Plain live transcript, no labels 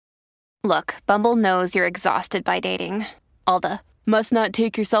Look, Bumble knows you're exhausted by dating. All the must not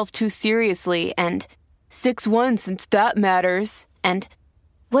take yourself too seriously and 6'1" since that matters. And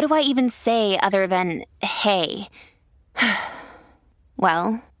what do I even say other than hey?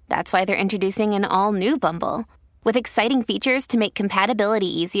 Well, that's why they're introducing an all-new Bumble with exciting features to make compatibility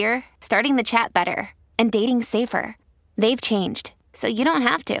easier, starting the chat better, and dating safer. They've changed, so you don't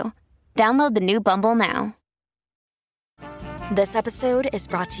have to. Download the new Bumble now. This episode is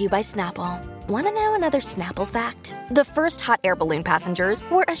brought to you by Snapple. Want to know another Snapple fact? The first hot air balloon passengers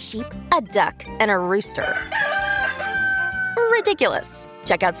were a sheep, a duck, and a rooster. Ridiculous.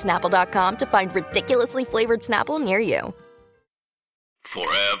 Check out Snapple.com to find ridiculously flavored Snapple near you.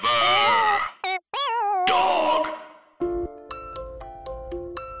 Forever Dog.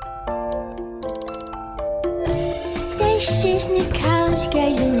 This is Nicole's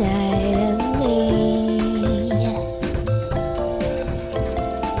Grey's Anatomy.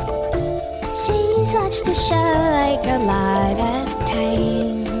 She's watched the show like a lot of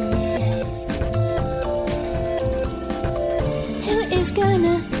times. Who is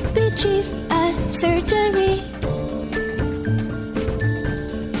gonna be chief of surgery?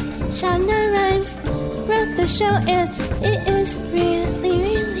 Shonda Rhimes wrote the show and it is really,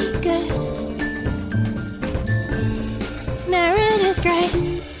 really good. Meredith Grey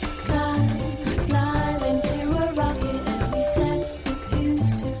got into a rocket and we said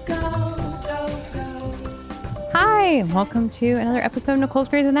refuse to go. Hi, and welcome to another episode of Nicole's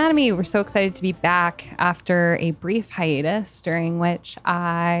Grey's Anatomy. We're so excited to be back after a brief hiatus during which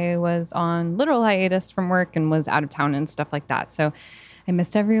I was on literal hiatus from work and was out of town and stuff like that. So I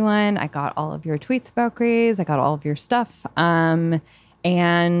missed everyone. I got all of your tweets about Grey's. I got all of your stuff.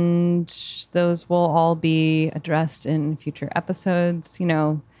 And those will all be addressed in future episodes. You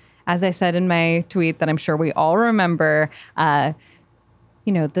know, as I said in my tweet that I'm sure we all remember,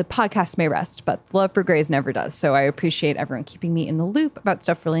 you know, the podcast may rest, but love for Grey's never does. So I appreciate everyone keeping me in the loop about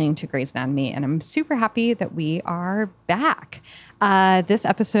stuff relating to Grey's Anatomy. And I'm super happy that we are back. This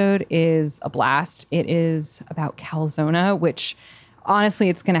episode is a blast. It is about Calzona, which honestly,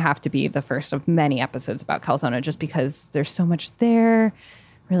 it's going to have to be the first of many episodes about Calzona just because there's so much there.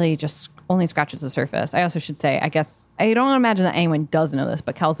 Really just only scratches the surface. I also should say, I guess, I don't imagine that anyone does know this,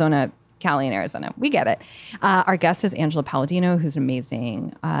 but Calzona, Cali and Arizona, we get it. Our guest is Angela Palladino, who's an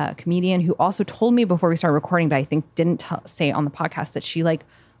amazing comedian who also told me before we started recording, but I think didn't say on the podcast that she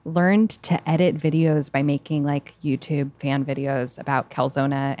learned to edit videos by making YouTube fan videos about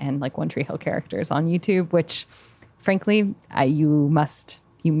Calzona and One Tree Hill characters on YouTube, which frankly, you must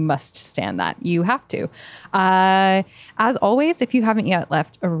stand that. You have to. As always, if you haven't yet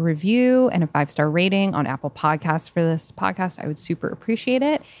left a review and a 5-star rating on Apple Podcasts for this podcast, I would super appreciate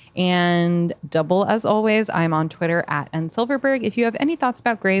it. And double as always, I'm on Twitter at @nsilverberg. If you have any thoughts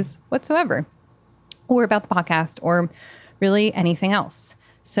about Grey's whatsoever, or about the podcast, or really anything else.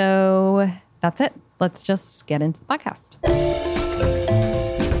 So that's it. Let's just get into the podcast.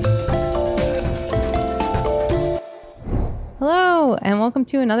 Hello, and welcome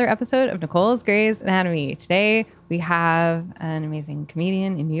to another episode of Nicole's Grey's Anatomy. Today, we have an amazing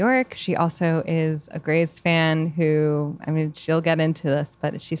comedian in New York. She also is a Grey's fan who, she'll get into this,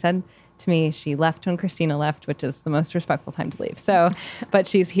 but she said to me she left when Christina left, which is the most respectful time to leave. So, but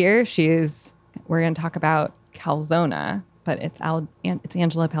she's here. We're going to talk about Calzona, but it's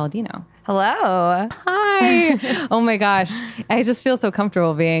Angela Palladino. Hello. Hi. Oh my gosh. I just feel so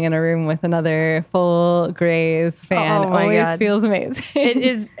comfortable being in a room with another full Grey's fan. Oh my Always God. feels amazing. It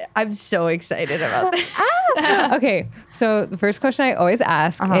is. I'm so excited about that. Okay. So the first question I always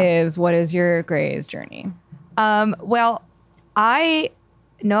ask is, what is your Grey's journey? Well, not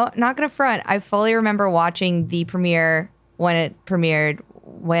going to front. I fully remember watching the premiere when it premiered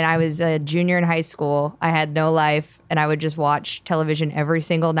when I was a junior in high school. I had no life and I would just watch television every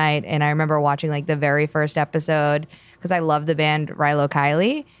single night. And I remember watching the very first episode because I love the band Rilo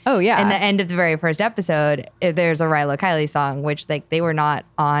Kiley. Oh, yeah. And the end of the very first episode, there's a Rilo Kiley song, which they were not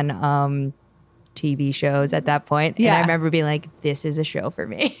on TV shows at that point. Yeah. And I remember being like, this is a show for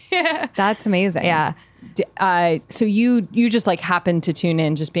me. That's amazing. Yeah. So you just happened to tune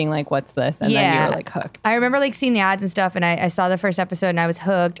in just being like, what's this? And then you were hooked. I remember seeing the ads and stuff, and I saw the first episode and I was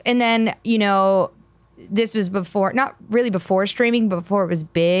hooked. And then, this was not really before streaming, but before it was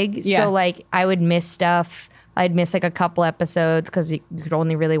big. Yeah. So I would miss stuff. I'd miss a couple episodes because you could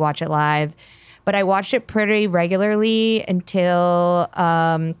only really watch it live. But I watched it pretty regularly until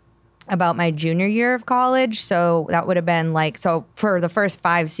about my junior year of college. So that would have been for the first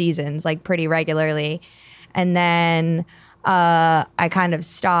 5 seasons, pretty regularly. And then I kind of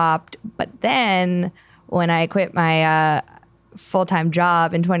stopped. But then when I quit my full-time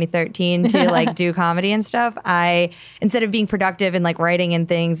job in 2013 to like do comedy and stuff, I, instead of being productive and like writing and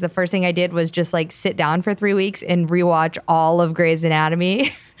things, the first thing I did was just like sit down for 3 weeks and rewatch all of Grey's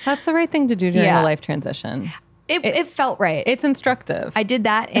Anatomy. That's the right thing to do during Yeah. a life transition. It felt right. It's instructive. I did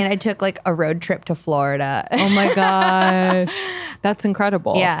that, and I took like a road trip to Florida. Oh my gosh. That's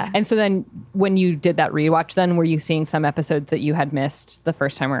incredible. Yeah. And so then when you did that rewatch, then were you seeing some episodes that you had missed the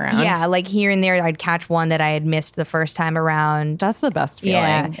first time around? Yeah, like here and there, I'd catch one that I had missed the first time around. That's the best feeling.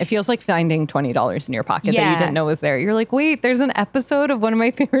 Yeah. It feels like finding $20 in your pocket that Yeah. you didn't know was there. You're like, wait, there's an episode of one of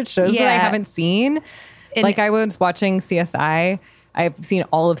my favorite shows that I Yeah. haven't seen. And- Like I was watching CSI. I've seen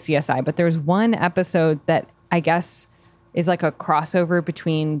all of CSI, but there's one episode that I guess is like a crossover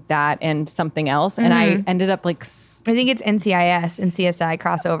between that and something else. And I ended up like I think it's NCIS and CSI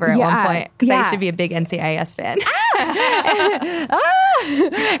crossover at Yeah, one point because I used yeah. to be a big NCIS fan.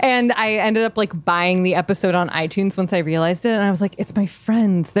 and I ended up like buying the episode on iTunes once I realized it. And I was like, it's my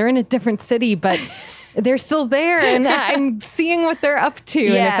friends. They're in a different city, but they're still there. And I'm seeing what they're up to.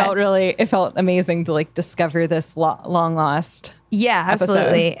 Yeah. And it felt amazing to like discover this long lost. Yeah,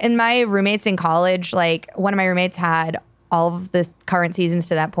 absolutely. And my roommates in college, like one of my roommates had all of the current seasons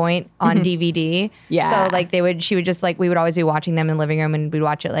to that point on DVD. Yeah. So like she would just like, we would always be watching them in the living room and we'd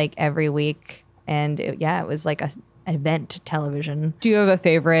watch it like every week. And it was like an event television. Do you have a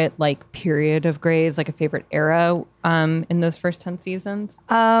favorite like period of Grey's, like a favorite era in those first 10 seasons?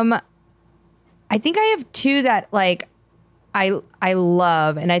 I think I have two that like I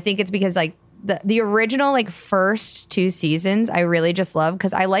love, and I think it's because like the original like first 2 seasons I really just love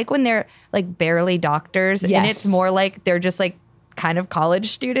because I like when they're like barely doctors and Yes. it's more like they're just like kind of college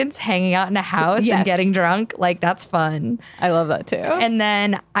students hanging out in a house Yes. and getting drunk. Like that's fun. I love that too. And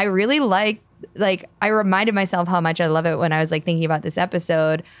then I really like I reminded myself how much I love it when I was like thinking about this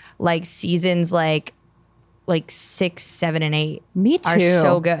episode, like seasons like 6, 7, and 8 Me are too.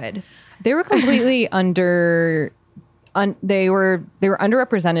 so good. They were completely they were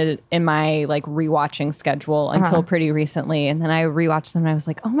underrepresented in my like rewatching schedule until pretty recently. And then I rewatched them and I was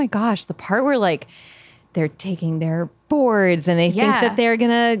like, oh my gosh, the part where like they're taking their boards and they think Yeah. that they're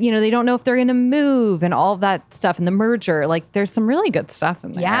gonna, they don't know if they're gonna move and all of that stuff and the merger. Like there's some really good stuff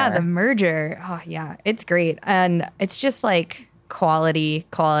in there. Yeah, the merger. Oh yeah, it's great, and it's just like quality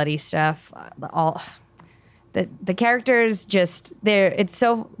stuff. All the characters just it's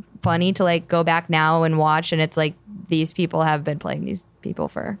so funny to like go back now and watch, and it's like these people have been playing these people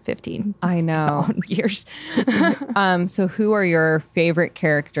for 15 I know. years. So who are your favorite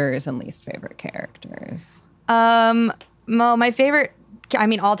characters and least favorite characters? Well, my favorite,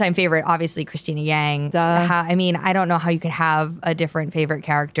 all-time favorite, obviously Christina Yang. Duh. I don't know how you could have a different favorite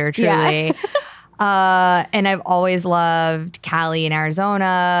character, Yeah. truly. And I've always loved Callie in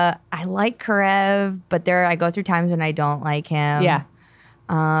Arizona. I like Karev, but I go through times when I don't like him. Yeah.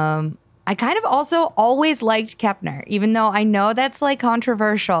 I kind of also always liked Kepner, even though I know that's like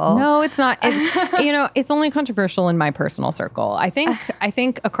controversial. No, it's not. It's only controversial in my personal circle. I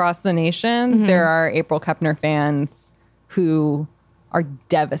think across the nation there are April Kepner fans who are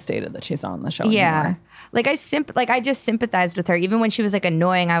devastated that she's not on the show Yeah. anymore. Like I just sympathized with her. Even when she was like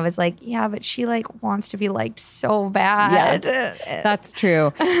annoying, I was like, yeah, but she like wants to be liked so bad. That's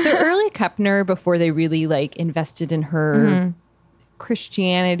true. The early Kepner, before they really like invested in her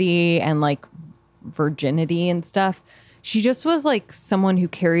Christianity and like virginity and stuff, she just was like someone who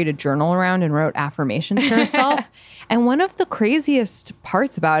carried a journal around and wrote affirmations to herself. And one of the craziest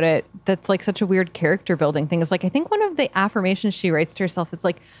parts about it that's like such a weird character building thing is like, I think one of the affirmations she writes to herself is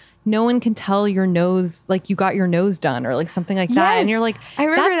like, no one can tell your nose, like you got your nose done or like something like that. And Yes, you're like, I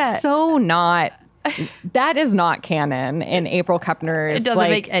remember that's that. so not, that is not canon in April Kepner's. It doesn't like-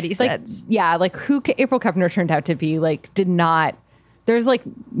 make any like, sense. Yeah, like who April Kepner turned out to be like did not, there's like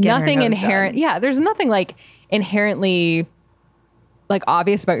Get her nothing nose inherent. done. Yeah, there's nothing like inherently like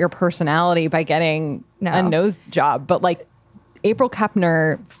obvious about your personality by getting No. a nose job. But like April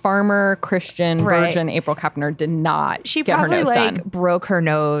Kepner, farmer, Christian, Right. virgin April Kepner did not She get her probably nose like done. broke her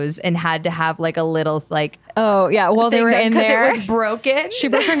nose and had to have like a little like Oh, yeah. Well, they thing were done in 'cause there. it was broken. She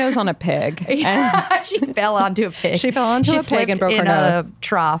broke her nose on a pig. And She fell onto a pig. She fell onto a pig slipped and broke her in nose. a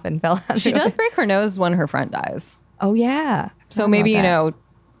trough and fell onto she a does pig. break her nose when her friend dies. Oh yeah. So I don't maybe, know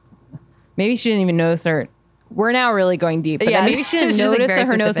that. maybe she didn't even notice her. We're now really going deep. But Yeah, maybe she didn't this is, like, notice very that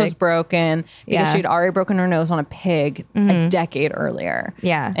her nose was specific. broken because Yeah. she'd already broken her nose on a pig a decade earlier.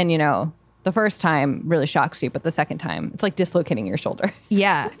 Yeah. And, the first time really shocks you, but the second time, it's like dislocating your shoulder.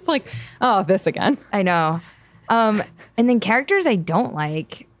 Yeah, It's like, oh, this again. I know. And then characters I don't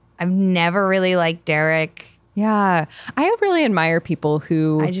like. I've never really liked Derek. Yeah. I really admire people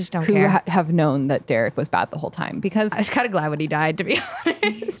who I just don't care. Have known that Derek was bad the whole time, because I was kind of glad when he died, to be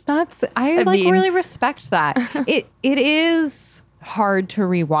honest. I mean- really respect that. It is hard to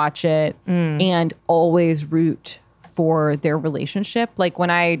rewatch it and always root for their relationship. Like when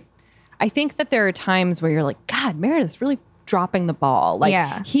I think that there are times where you're like, God, Meredith's really dropping the ball.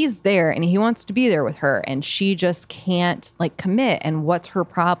 Like he's there and he wants to be there with her and she just can't like commit. And what's her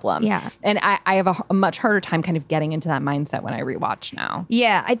problem? Yeah. And I have a much harder time kind of getting into that mindset when I rewatch now.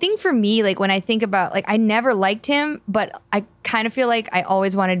 Yeah, I think for me, like when I think about, like I never liked him, but I kind of feel like I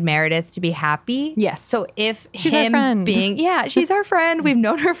always wanted Meredith to be happy. Yes. So if She's our him friend. being, she's our friend. We've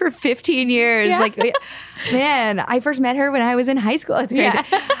known her for 15 years. Like, man, I first met her when I was in high school. It's crazy.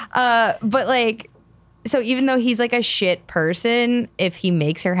 But like, so even though he's like a shit person, if he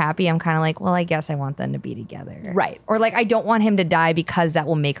makes her happy, I'm kind of like, well, I guess I want them to be together. Right. Or like, I don't want him to die because that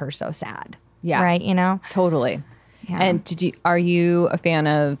will make her so sad. Yeah. Right. You know? Totally. Yeah. And are you a fan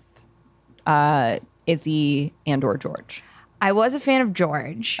of Izzy and or George? I was a fan of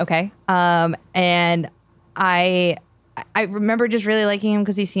George. Okay. And I remember just really liking him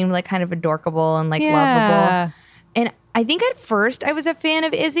because he seemed like kind of adorable and like lovable. And I think at first I was a fan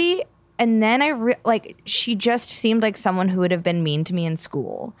of Izzy, and then she just seemed like someone who would have been mean to me in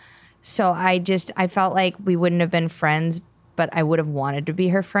school. So I felt like we wouldn't have been friends, but I would have wanted to be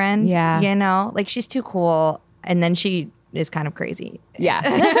her friend. Yeah. You know, like she's too cool, and then she is kind of crazy.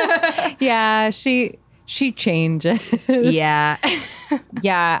 Yeah. Yeah, she changes. Yeah.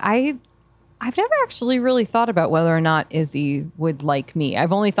 Yeah, I've never actually really thought about whether or not Izzy would like me.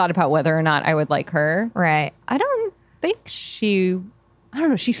 I've only thought about whether or not I would like her. Right. I don't think I don't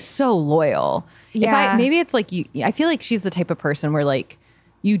know, she's so loyal. Yeah. Maybe it's like I feel like she's the type of person where like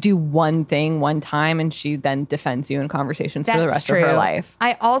you do one thing one time and she then defends you in conversations for the rest of her life.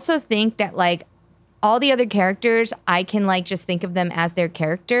 I also think that like all the other characters, I can like just think of them as their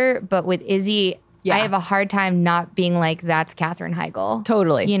character. But with Izzy, I have a hard time not being like, that's Katherine Heigl.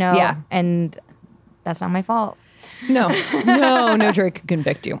 Totally. You know? Yeah. And that's not my fault. No jury could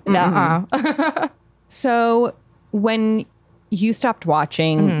convict you. Nuh-uh. So when you stopped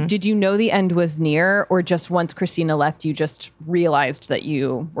watching, did you know the end was near, or just once Christina left, you just realized that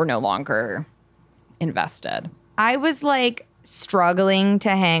you were no longer invested? I was like struggling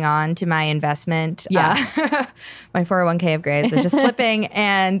to hang on to my investment. Yeah. My 401k of Graves was just slipping.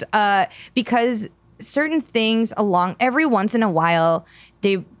 And because certain things every once in a while,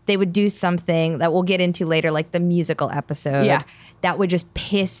 they would do something that we'll get into later, like the musical episode. Yeah. That would just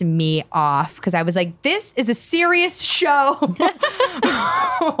piss me off because I was like, this is a serious show.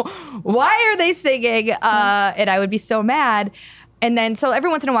 Why are they singing? And I would be so mad. And then, so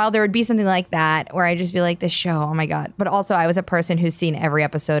every once in a while, there would be something like that where I'd just be like, this show, oh my God. But also, I was a person who's seen every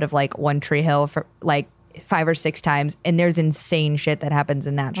episode of like One Tree Hill for like 5 or 6 times. And there's insane shit that happens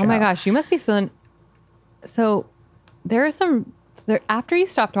in that show. Oh my gosh, you must be so there are some, after you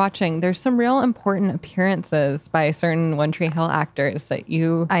stopped watching, there's some real important appearances by certain One Tree Hill actors that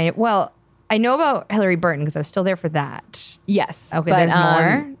you... I know about Hillary Burton because I was still there for that. Yes. Okay, but, there's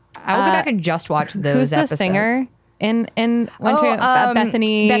more. I'll go back and just watch those who's episodes. the singer in One Tree Hill?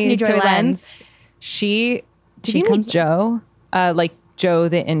 Bethany Joy Lenz. Did She you meet comes- Joe? Like Joe,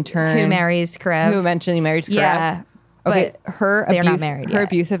 the intern. Who marries Karev. Who eventually married Karev. Yeah. Okay, But her they're not married her yet.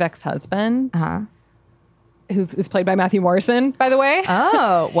 abusive ex-husband, who is played by Matthew Morrison, by the way.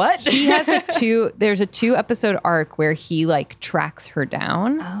 Oh, what? He has there's a 2-episode arc where he like tracks her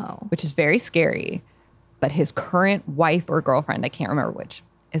down, which is very scary. But his current wife or girlfriend, I can't remember which,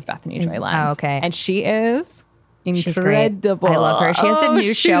 is Bethany Joy Lenz. Oh, okay. And she is She's great. incredible. I love her. She has a new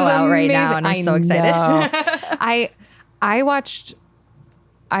she's show out right now, and I'm so excited. I watched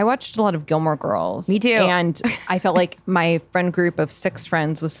a lot of Gilmore Girls. Me too. And I felt like my friend group of 6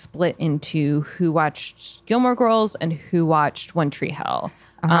 friends was split into who watched Gilmore Girls and who watched One Tree Hill.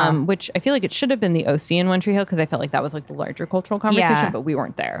 Which I feel like it should have been the OC and One Tree Hill because I felt like that was like the larger cultural conversation, but we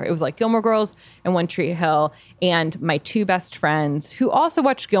weren't there. It was like Gilmore Girls and One Tree Hill, and my 2 best friends who also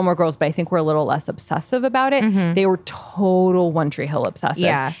watched Gilmore Girls, but I think were a little less obsessive about it. They were total One Tree Hill obsessives.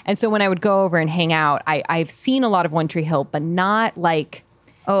 Yeah. And so when I would go over and hang out, I've seen a lot of One Tree Hill, but not like,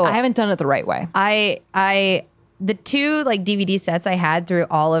 I haven't done it the right way. The 2 like DVD sets I had through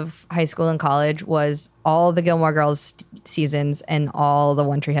all of high school and college was all the Gilmore Girls seasons and all the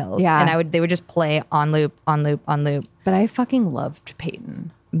One Tree Hills. Yeah. And they would just play on loop, on loop, on loop. But I fucking loved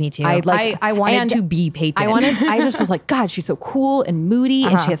Peyton. Me too. I wanted and to be Peyton. I just was like, God, she's so cool and moody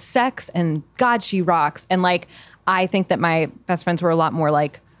and she has sex and God, she rocks. And like, I think that my best friends were a lot more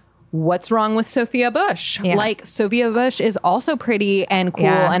like, what's wrong with Sophia Bush? Yeah. Like, Sophia Bush is also pretty and cool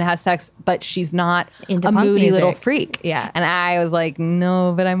and has sex, but she's not Into a punk moody music. little freak. Yeah. And I was like,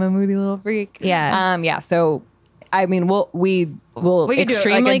 no, but I'm a moody little freak. Yeah. Yeah. So, I mean, we'll We could do,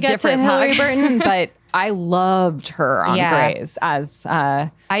 extremely like, a get to different Hillary pod. Burton, but I loved her on Yeah. Grey's as I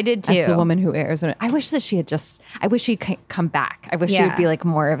did too. as the woman who airs it. I wish that she had I wish she'd come back. I wish she Yeah. would be like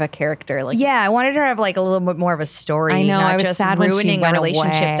more of a character. Like, Yeah, I wanted her to have like a little bit more of a story. I know, not I was just sad when she ruining a went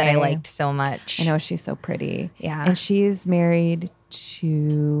relationship that I away. liked so much. I know she's so pretty. Yeah. And she's married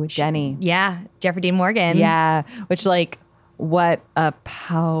to Jenny. Yeah, Jeffrey Dean Morgan. Yeah. Which, like, what a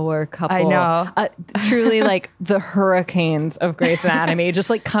power couple. I know. Truly, like, the hurricanes of Grey's Anatomy, just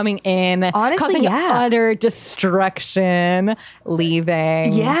like coming in, Honestly, causing yeah. utter destruction,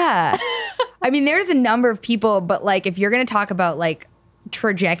 leaving. Yeah. I mean, there's a number of people, but like if you're going to talk about like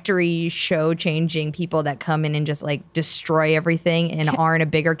trajectory show changing people that come in and just like destroy everything and aren't a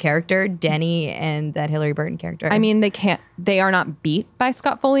bigger character, Denny and that Hillary Burton character. I mean, they are not beat by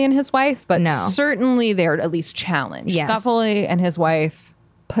Scott Foley and his wife, but No. certainly they're at least challenged. Yes. Scott Foley and his wife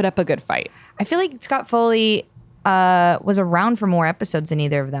put up a good fight. I feel like Scott Foley was around for more episodes than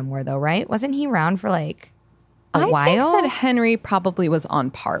either of them were, though, right? Wasn't he around for like a while? I think that Henry probably was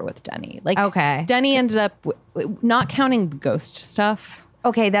on par with Denny. Like, Okay. Denny ended up not counting the ghost stuff.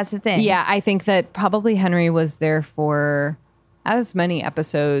 Okay, that's the thing. Yeah, I think that probably Henry was there for as many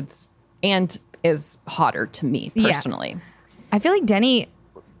episodes and is hotter to me Yeah. personally. I feel like Denny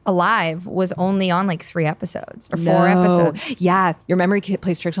alive was only on like 3 episodes or 4 episodes. Yeah, your memory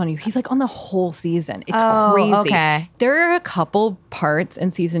plays tricks on you. He's like on the whole season. It's Oh, crazy. okay. There are a couple parts in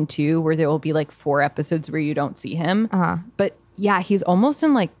season 2 where there will be like 4 episodes where you don't see him. But yeah, he's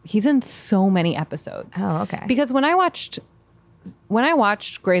in so many episodes. Oh, okay. Because when I watched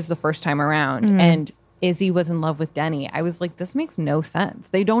Grey's the first time around Mm-hmm. and Izzy was in love with Denny, I was like, this makes no sense.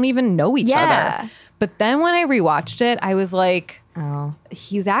 They don't even know each Yeah. other. But then when I rewatched it, I was like, Oh.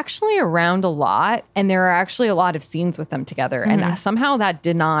 he's actually around a lot, and there are actually a lot of scenes with them together. Mm-hmm. And somehow that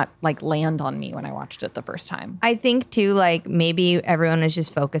did not like land on me when I watched it the first time. I think too, like maybe everyone was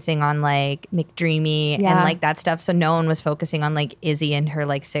just focusing on like McDreamy and Yeah. like that stuff. So no one was focusing on like Izzy and her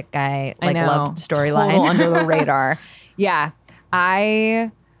like sick guy I like know. love storyline. Total under the radar. Yeah.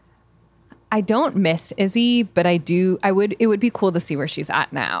 I don't miss Izzy, but it would be cool to see where she's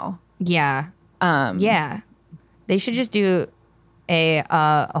at now. Yeah. Yeah. They should just do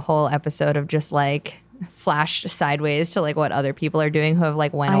a whole episode of just like flash sideways to like what other people are doing who have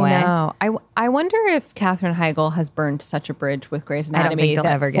like went away. I know. I wonder if Katherine Heigl has burned such a bridge with Grey's I don't Anatomy think they'll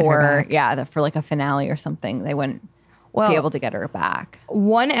that ever get her back. that for like a finale or something, they wouldn't Well, be able to get her back.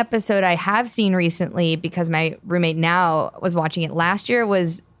 one episode I have seen recently because my roommate now was watching it last year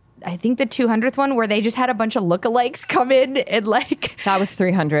was I think the 200th one where they just had a bunch of lookalikes come in and like That was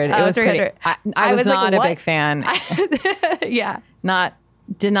 300. It Oh, was 300. pretty. I was like, not a what? big fan. yeah.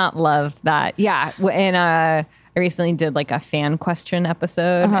 Did not love that. Yeah, and I recently did like a fan question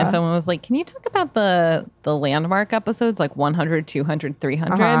episode, Uh-huh. and someone was like, "Can you talk about the landmark episodes like 100, 200,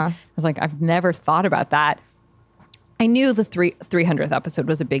 300?" Uh-huh. I was like, "I've never thought about that." I knew the 300th episode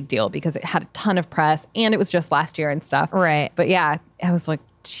was a big deal because it had a ton of press and it was just last year and stuff. Right. But yeah, I was like,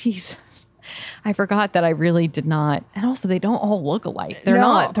 Jesus, I forgot that I really did not. And also, they don't all look alike. They're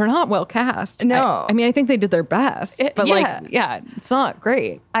No. not well cast. No. I mean, I think they did their best, but it's not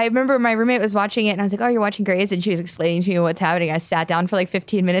great. I remember my roommate was watching it and I was like, oh, you're watching Grey's? And she was explaining to me what's happening. I sat down for like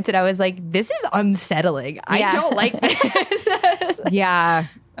 15 minutes and I was like, this is unsettling. I Yeah. don't like this. Yeah.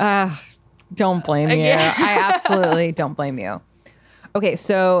 Don't blame you. Yeah. I absolutely don't blame you. Okay,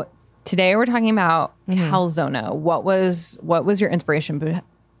 so today we're talking about Calzona. What was your inspiration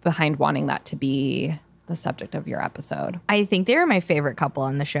behind wanting that to be the subject of your episode? I think they were my favorite couple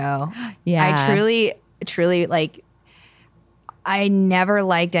on the show. Yeah. I truly like, I never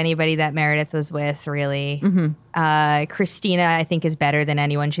liked anybody that Meredith was with, really. Christina, I think, is better than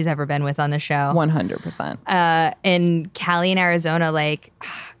anyone she's ever been with on the show. 100%. And Callie in Arizona, like,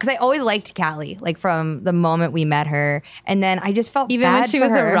 because I always liked Callie, like from the moment we met her. And then I just felt Even bad when she for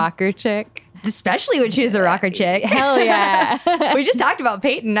was her. a rocker chick. Especially when she was a rocker chick. Hell yeah. We just talked about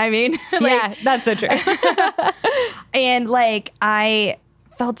Peyton. I mean, like, Yeah, that's so true. and like I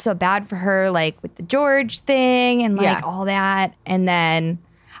felt so bad for her, like with the George thing and like Yeah. all that. And then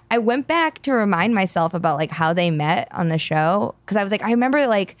I went back to remind myself about like how they met on the show because I was like, I remember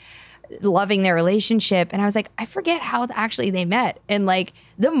like loving their relationship, and I was like, I forget how actually they met. And like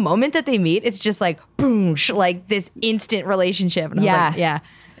the moment that they meet, it's just like boom, like this instant relationship. And I was like, yeah,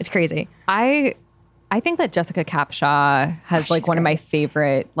 it's crazy. I think that Jessica Capshaw has like she's one of great. my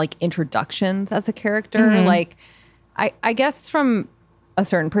favorite like introductions as a character. Mm-hmm. Like I guess from a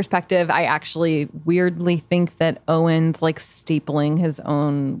certain perspective. I actually weirdly think that Owen's like stapling his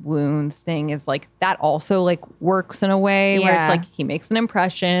own wounds thing is like that also like works in a way where Yeah. it's like he makes an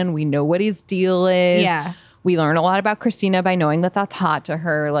impression. We know what his deal is. Yeah. We learn a lot about Christina by knowing that that's hot to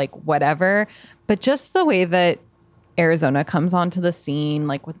her, like whatever. But just the way that Arizona comes onto the scene,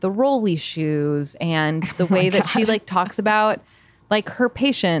 like with the rolly shoes and the way that she like talks about like her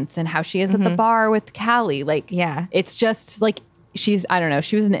patience and how she is at the bar with Callie. Like, Yeah. it's just like, I don't know,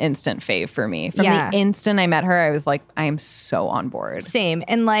 she was an instant fave for me. From Yeah. the instant I met her, I was like, I am so on board. Same.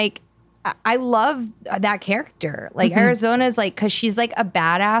 And like, I love that character. Like Arizona's like, cause she's like a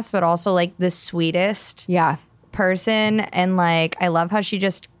badass, but also like the sweetest Yeah. person. And like, I love how she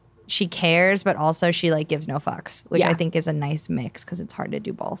cares, but also she like gives no fucks, which Yeah. I think is a nice mix because it's hard to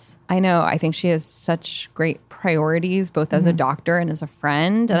do both. I know. I think she has such great priorities, both as a doctor and as a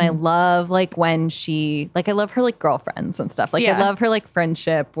friend. And I love like when I love her like girlfriends and stuff. Like I Yeah. love her like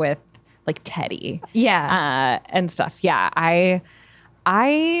friendship with like Teddy. Yeah. And stuff. Yeah.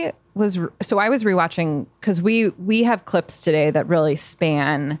 I was rewatching because we have clips today that really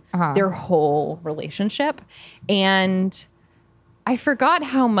span their whole relationship. And I forgot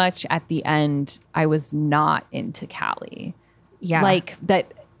how much at the end I was not into Callie. Yeah. Like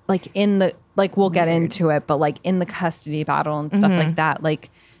that, like in the, like we'll get into it, but like in the custody battle and stuff like that, like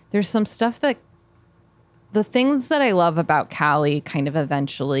there's some stuff that the things that I love about Callie kind of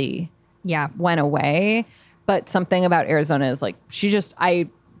eventually Yeah. went away. But something about Arizona is like,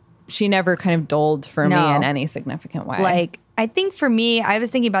 she never kind of dulled for me No. in any significant way. Like, I think for me, I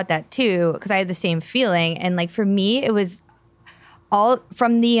was thinking about that too, because I had the same feeling. And like for me, it was all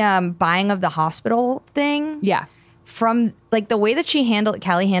from the buying of the hospital thing. yeah. From like the way that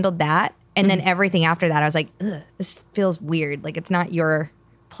Callie handled that. And then everything after that, I was like, ugh, this feels weird. Like it's not your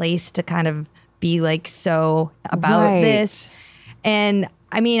place to kind of be like so about Right. this. And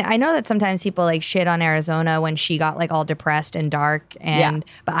I mean, I know that sometimes people like shit on Arizona when she got like all depressed and dark but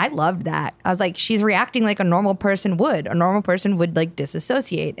I loved that. I was like, she's reacting like a normal person would. A normal person would like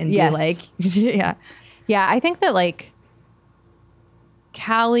disassociate and Yes. be like, yeah. Yeah, I think that like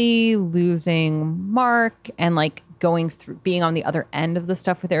Callie losing Mark and like going through being on the other end of the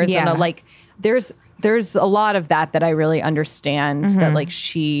stuff with Arizona, Yeah. like there's a lot of that I really understand that like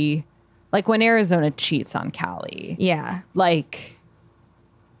she, like when Arizona cheats on Callie, Yeah. like,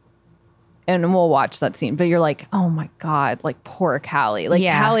 and we'll watch that scene, but you're like, oh my God, like poor Callie. Like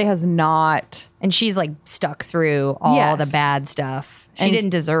Yeah. Callie has not. And she's like stuck through all Yes. the bad stuff. She And didn't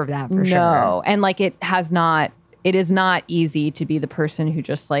deserve that for sure. No. And like it is not easy to be the person who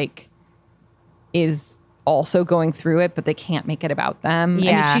just like is also going through it, but they can't make it about them.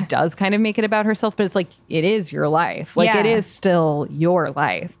 Yeah. I mean, she does kind of make it about herself, but it's like, it is your life. Like it Yeah. is still your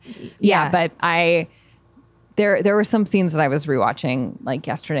life. Yeah. But there were some scenes that I was rewatching like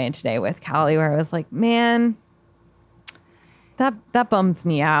yesterday and today with Callie where I was like, man, that bums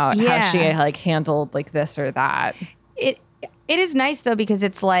me out how Yeah. she like handled like this or that. It is nice though because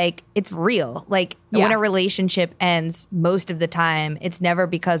it's like it's real. Like Yeah. when a relationship ends, most of the time it's never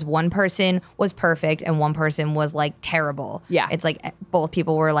because one person was perfect and one person was like terrible. Yeah. It's like both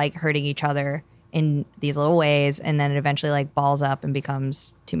people were like hurting each other in these little ways, and then it eventually like balls up and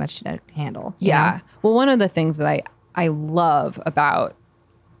becomes too much to handle. you Yeah. know? Well, one of the things that I love about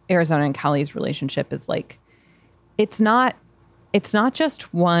Arizona and Callie's relationship is like it's not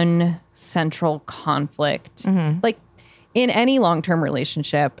just one central conflict. Like in any long-term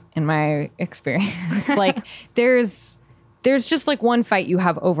relationship, in my experience, like there's just like one fight you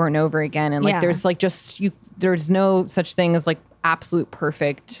have over and over again. And like Yeah. there's like there's no such thing as like absolute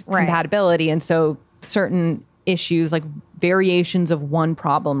perfect Right. compatibility. And so certain issues, like variations of one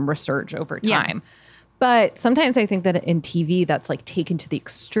problem resurge over Yeah. time. But sometimes I think that in TV that's like taken to the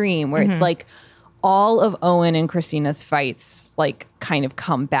extreme where it's like all of Owen and Christina's fights like kind of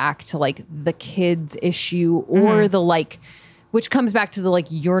come back to like the kids issue or the like, which comes back to the like,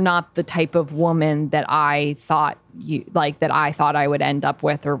 you're not the type of woman that I thought I would end up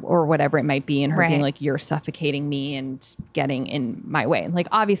with or whatever it might be. And her being Right. like, you're suffocating me and getting in my way. And like,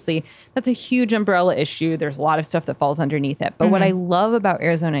 obviously that's a huge umbrella issue. There's a lot of stuff that falls underneath it. But what I love about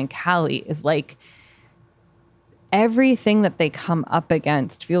Arizona and Callie is like, everything that they come up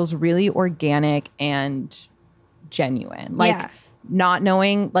against feels really organic and genuine. Like Yeah. not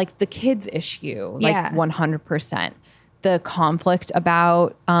knowing like the kids issue, like Yeah. 100%. The conflict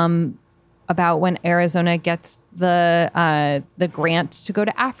about when Arizona gets the grant to go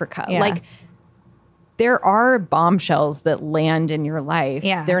to Africa. Yeah. Like there are bombshells that land in your life.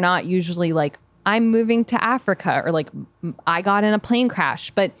 Yeah. They're not usually like I'm moving to Africa, or like I got in a plane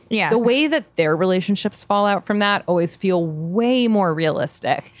crash. But Yeah. the way that their relationships fall out from that always feel way more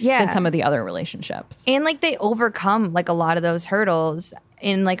realistic Yeah. than some of the other relationships. And like they overcome like a lot of those hurdles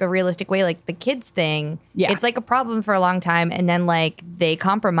in like a realistic way. Like the kids thing, Yeah. it's like a problem for a long time, and then like they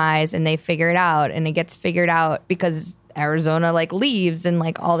compromise and they figure it out, and it gets figured out because Arizona like leaves and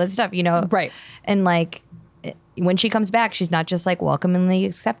like all that stuff, you know? Right. And like when she comes back, she's not just like welcomingly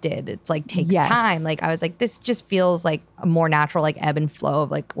accepted. It's like takes Yes. time. Like I was like, this just feels like a more natural like ebb and flow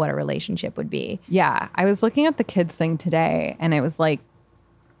of like what a relationship would be. Yeah. I was looking at the kids thing today, and it was like,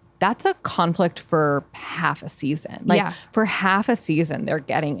 that's a conflict for half a season. Like Yeah. for half a season, they're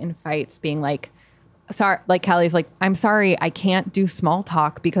getting in fights, being like, sorry, like Callie's like, I'm sorry, I can't do small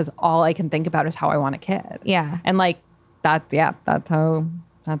talk because all I can think about is how I want a kid. Yeah. And like that's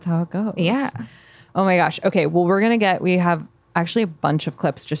how it goes. Yeah. Oh my gosh. Okay. Well, we have actually a bunch of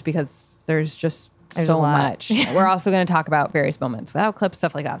clips just because there's There's so a lot. much. We're also going to talk about various moments without clips,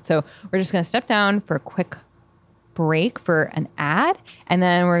 stuff like that. So we're just going to step down for a quick break for an ad, and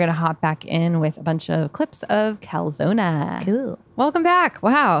then we're going to hop back in with a bunch of clips of Calzona. Cool. Welcome back.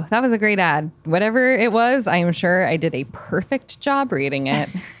 Wow. That was a great ad. Whatever it was, I am sure I did a perfect job reading it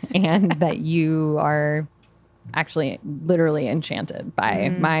and that you are actually literally enchanted by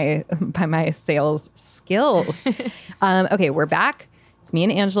my sales skills. Okay, we're back. It's me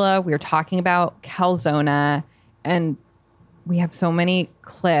and Angela. We're talking about Calzona, and we have so many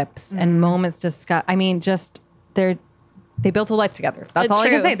clips and moments discussed. I mean, just they built a life together. That's all I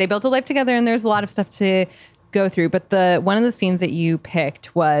can True. say. They built a life together, and there's a lot of stuff to go through. But one of the scenes that you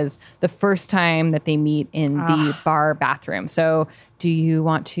picked was the first time that they meet in the bar bathroom. So do you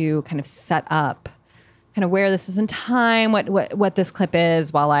want to kind of set up kind of where this is in time, what this clip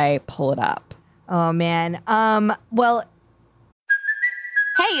is while I pull it up? Oh man. Well,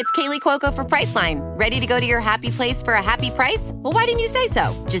 Hey, it's Kaylee Cuoco for Priceline. Ready to go to your happy place for a happy price? Well, why didn't you say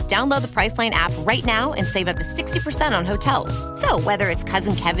so? Just download the Priceline app right now and save up to 60% on hotels. So whether it's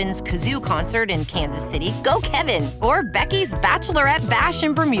Cousin Kevin's Kazoo concert in Kansas City, go Kevin, or Becky's Bachelorette Bash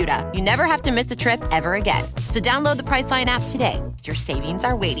in Bermuda, you never have to miss a trip ever again. So download the Priceline app today. Your savings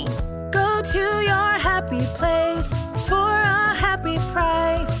are waiting. Go to your happy place for a happy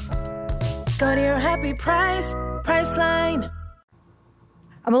price. Go to your happy price, Priceline.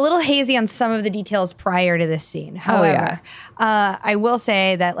 I'm a little hazy on some of the details prior to this scene. However, I will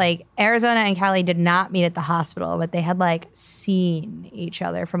say that like Arizona and Callie did not meet at the hospital, but they had like seen each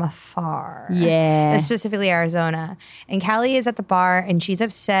other from afar. Yeah. Specifically Arizona. And Callie is at the bar and she's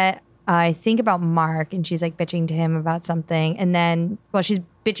upset, I think about Mark, and she's like bitching to him about something. And then, well, she's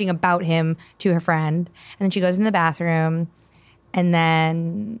bitching about him to her friend. And then she goes in the bathroom and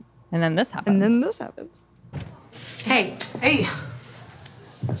then this happens. this happens. Hey.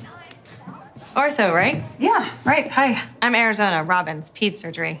 Ortho, right? Yeah, right. Hi. I'm Arizona, Robbins, ped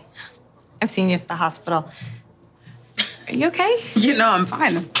surgery. I've seen you at the hospital. Are you okay? You know, I'm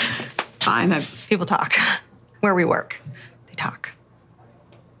fine. Fine. People talk. Where we work, they talk.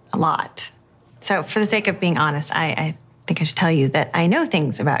 A lot. So for the sake of being honest, I think I should tell you that I know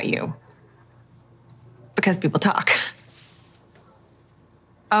things about you. Because people talk.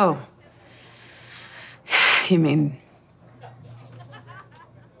 Oh. You mean...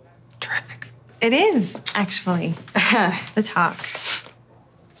 Terrific. It is, actually, the talk.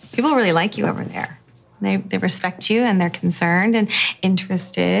 People really like you over there. They respect you and they're concerned and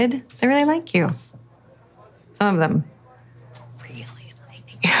interested. They really like you. Some of them really like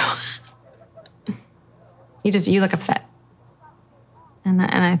you. You look upset. And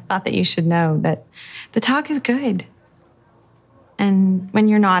I thought that you should know that the talk is good. And when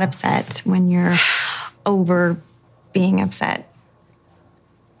you're not upset, when you're over being upset,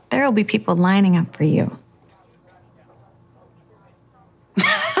 there will be people lining up for you.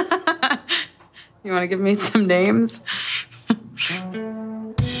 You want to give me some names?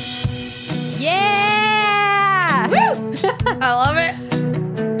 Yeah! I love it.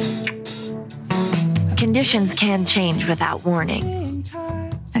 Conditions can change without warning.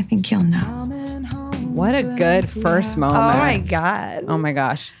 I think you'll know. What a good first moment. Oh my God. Oh my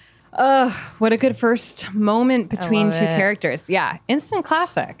gosh. What a good first moment between love two it. characters. Yeah, instant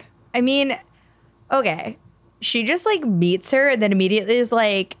classic. I mean, okay. She just like meets her and then immediately is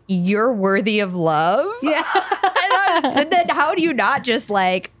like, you're worthy of love. Yeah. and then how do you not just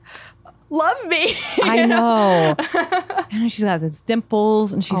like love me? I know. And she's got those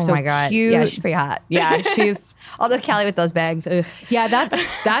dimples and she's Oh so my God. cute. Yeah, she's pretty hot. Yeah, she's Although Callie with those bangs. Ugh. yeah,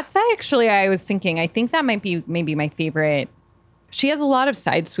 that's actually I was thinking. I think that might be maybe my favorite. She has a lot of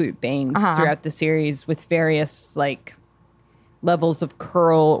side swoop bangs throughout the series with various like levels of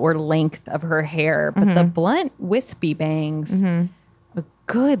curl or length of her hair, but the blunt, wispy bangs, a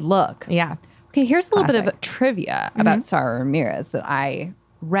good look. Yeah. Okay, here's a little bit Classic. of trivia about Sarah Ramirez that I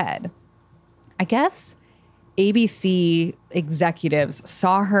read. I guess ABC executives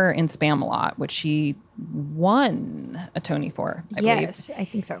saw her in Spamalot, which she won a Tony for, I believe. Yes, I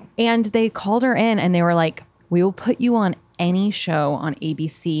think so. And they called her in and they were like, we will put you on any show on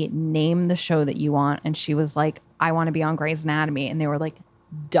ABC. Name the show that you want. And she was like, I want to be on Grey's Anatomy. And they were like,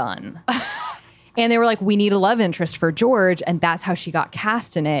 done. And they were like, we need a love interest for George. And that's how she got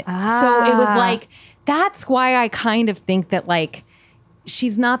cast in it. So it was like, that's why I kind of think that like,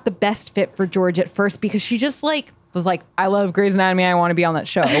 she's not the best fit for George at first because she just like was like, I love Grey's Anatomy. I want to be on that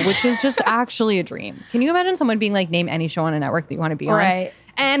show, which is just actually a dream. Can you imagine someone being like, name any show on a network that you want to be on? Right.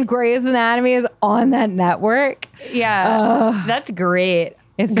 And Grey's Anatomy is on that network. Yeah. That's great.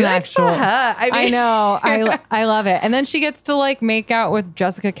 It's Good an actual. for her. I know. I love it. And then she gets to like make out with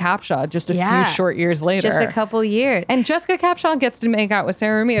Jessica Capshaw just a few short years later. Just a couple years. And Jessica Capshaw gets to make out with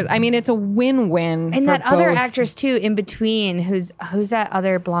Sarah Ramirez. I mean, it's a win-win. And for that other both. actress too, in between, who's that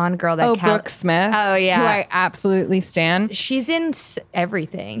other blonde girl? That Brooke Smith. Oh yeah, who I absolutely stan. She's in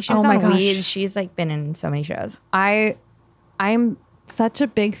everything. She was Oh my on gosh. Weeds. She's like been in so many shows. I'm such a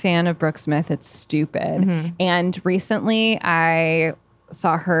big fan of Brooke Smith. It's stupid. And recently I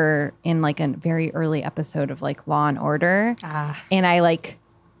saw her in like a very early episode of like Law and Order. And I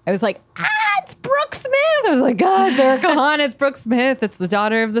was like, it's Brooke Smith. I was like, God, it's Erica Hahn. It's Brooke Smith. It's the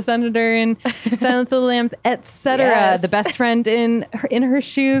daughter of the senator in Silence of the Lambs, etc. Yes. The best friend in her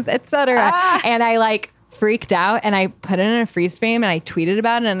shoes, etc. And I like freaked out and I put it in a freeze frame and I tweeted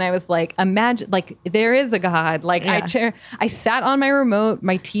about it and I was like, imagine, like, there is a God. Like, I sat on my remote,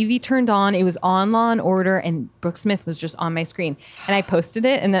 my TV turned on, it was on Law and Order, and Brooke Smith was just on my screen. And I posted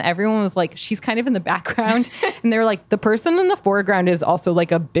it, and then everyone was like, she's kind of in the background. And they were like, the person in the foreground is also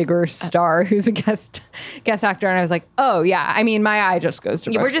like a bigger star who's a guest actor. And I was like, oh, yeah. I mean, my eye just goes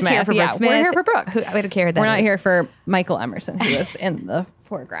to Brooke We're just Smith. here for Brooke Smith. We're here for Brooke. I don't care who that We're not is. here for Michael Emerson, who is in the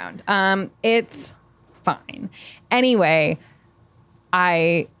foreground. It's fine. Anyway,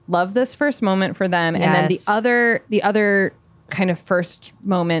 I love this first moment for them. Yes. And then the other kind of first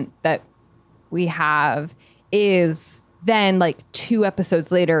moment that we have is then like 2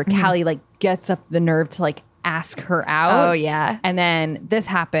 episodes later, Callie like gets up the nerve to like ask her out. Oh yeah. And then this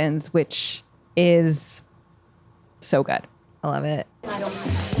happens, which is so good. I love it.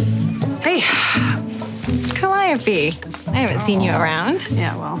 Hey, Calliope. I haven't seen you around.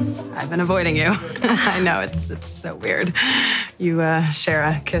 Yeah, well, I've been avoiding you. I know, it's so weird. You share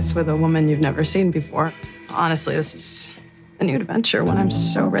a kiss with a woman you've never seen before. Honestly, this is a new adventure, one I'm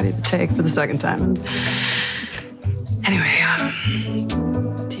so ready to take for the second time. And anyway,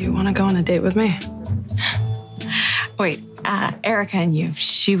 do you want to go on a date with me? Wait, Erica and you,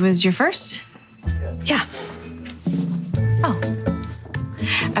 she was your first? Yeah. Oh.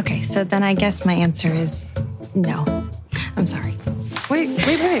 Okay, so then I guess my answer is no. I'm sorry. Wait,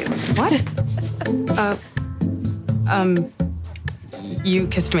 what? You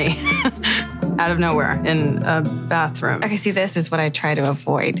kissed me out of nowhere in a bathroom. Okay, see, this is what I try to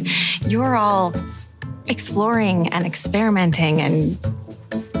avoid. You're all exploring and experimenting and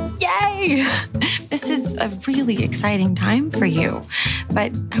yay! This is a really exciting time for you.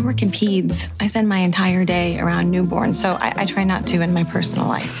 But I work in peds. I spend my entire day around newborns, so I try not to in my personal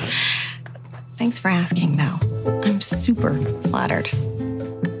life. Thanks for asking, though. I'm super flattered.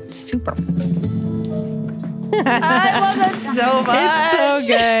 Super. I love that so much. It's so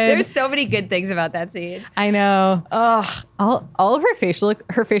good. There's so many good things about that scene. I know. Oh, All of her facial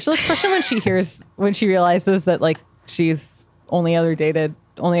expression when she realizes that like she's only ever dated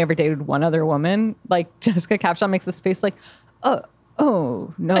one other woman. Like Jessica Capshaw makes this face like,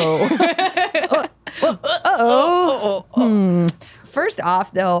 oh no. First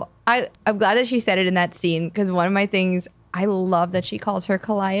off, though, I'm glad that she said it in that scene because one of my things, I love that she calls her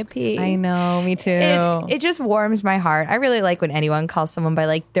Calliope. I know, me too. It just warms my heart. I really like when anyone calls someone by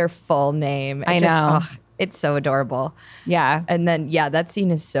like their full name. I know. It's so adorable. Yeah. And then, that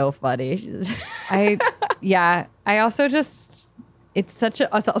scene is so funny. I also just, it's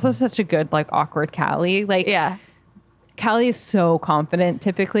also such a good, like, awkward Callie. Like, Callie is so confident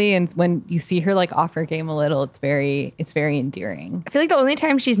typically. And when you see her, like, off her game a little, it's very endearing. I feel like the only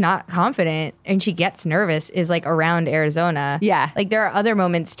time she's not confident and she gets nervous is like around Arizona. Yeah. Like there are other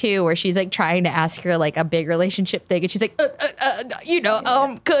moments too where she's like trying to ask her like a big relationship thing. And she's like, cause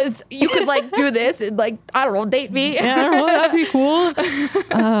you could like do this and like, I don't know, date me. Yeah, I don't know, that'd be cool.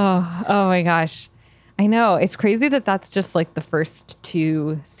 Oh my gosh. I know. It's crazy that that's just like the first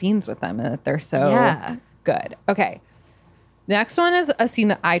 2 scenes with them and that they're so good. Okay. The next one is a scene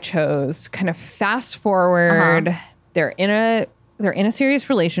that I chose. Kind of fast forward. They're in a serious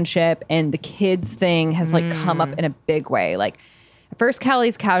relationship, and the kids thing has like come up in a big way. Like at first,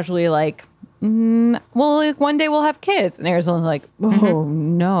 Callie's casually like, well, like one day we'll have kids, and Arizona's like, oh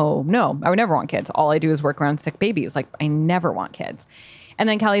no, I would never want kids. All I do is work around sick babies. Like I never want kids. And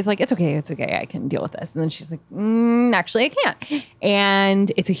then Callie's like, it's okay, I can deal with this. And then she's like, actually, I can't.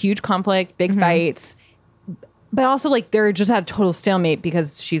 And it's a huge conflict, big fights. But also, like, they're just at a total stalemate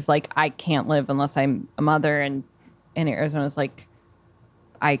because she's like, I can't live unless I'm a mother. And Arizona's like,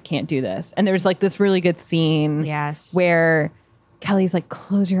 I can't do this. And there's, like, this really good scene where Kelly's like,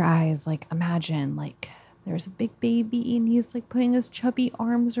 close your eyes. Like, imagine, like, there's a big baby and he's, like, putting his chubby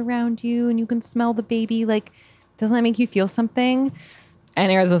arms around you and you can smell the baby. Like, doesn't that make you feel something?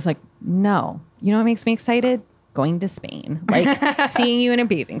 And Arizona's like, no. You know what makes me excited? Going to Spain, like seeing you in a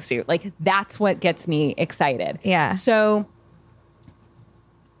bathing suit. Like that's what gets me excited. Yeah. So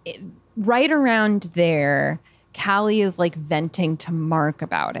right around there, Callie is like venting to Mark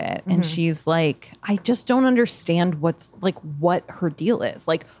about it. And she's like, I just don't understand what her deal is.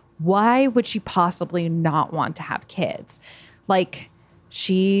 Like, why would she possibly not want to have kids? Like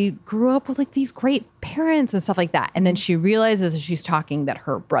she grew up with like these great parents and stuff like that. And then she realizes as she's talking that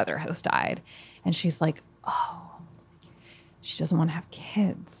her brother has died. And she's like, oh, she doesn't want to have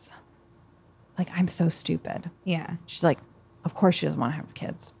kids. Like, I'm so stupid. Yeah. She's like, of course she doesn't want to have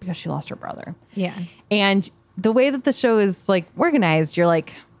kids because she lost her brother. Yeah. And the way that the show is like organized, you're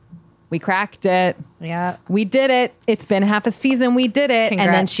like, we cracked it. Yeah. We did it. It's been half a season. We did it. Congrats.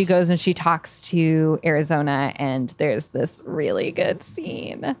 And then she goes and she talks to Arizona and there's this really good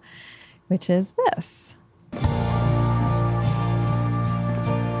scene, which is this.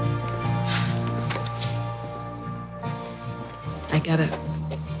 I get it.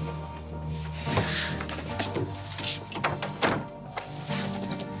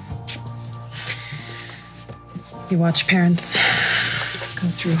 You watch parents go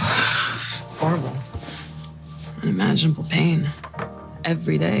through horrible, unimaginable pain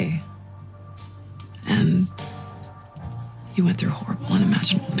every day. And you went through horrible,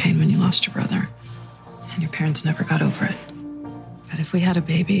 unimaginable pain when you lost your brother. And your parents never got over it. But if we had a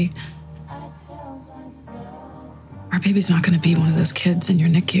baby, our baby's not going to be one of those kids in your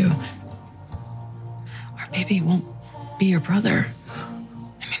NICU. Our baby won't be your brother.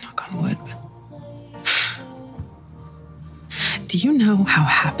 I mean, knock on wood, but... Do you know how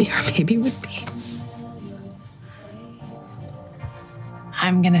happy our baby would be?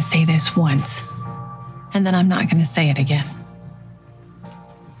 I'm going to say this once, and then I'm not going to say it again.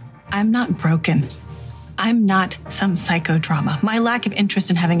 I'm not broken. I'm not some psychodrama. My lack of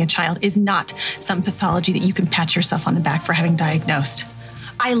interest in having a child is not some pathology that you can pat yourself on the back for having diagnosed.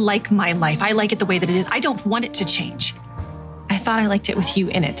 I like my life. I like it the way that it is. I don't want it to change. I thought I liked it with you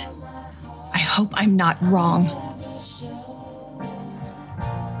in it. I hope I'm not wrong.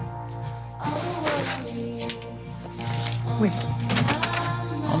 Wait.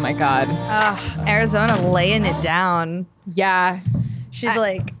 Oh my God. Arizona laying it down. Yeah. She's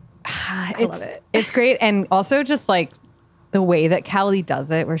like, I love it. It's great. And also just like the way that Callie does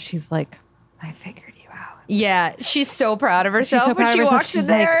it, where she's like, I figured you out. Yeah. She's so proud of herself when she walks in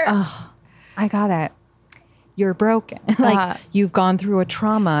there. Like, oh, I got it. You're broken. Like you've gone through a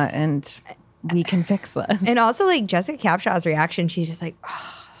trauma and we can fix this. And also like Jessica Capshaw's reaction, she's just like,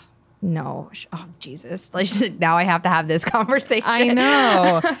 oh, no. Oh, Jesus. Like, she's like, now I have to have this conversation. I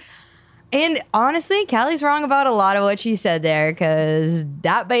know. And honestly, Callie's wrong about a lot of what she said there, because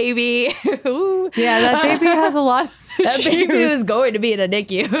that baby, that baby has a lot of that baby was going to be in a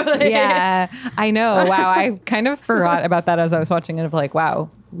NICU. Yeah, I know. Wow, I kind of forgot about that as I was watching it. Of like, wow,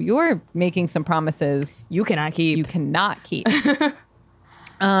 you were making some promises you cannot keep. You cannot keep.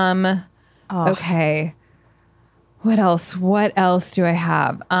 Okay. What else? What else do I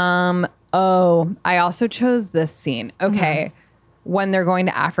have? I also chose this scene. Okay. When they're going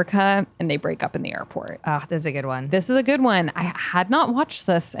to Africa and they break up in the airport. Oh, this is a good one. This is a good one. I had not watched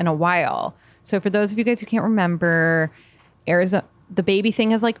this in a while. So for those of you guys who can't remember, Arizona, the baby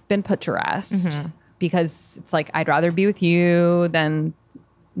thing has like been put to rest because it's like, I'd rather be with you than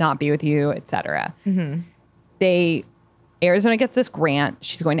not be with you, etc. Arizona gets this grant.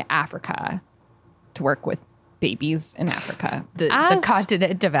 She's going to Africa to work with babies in Africa. The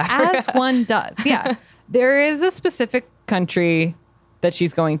continent of Africa. As one does. Yeah. There is a specific country that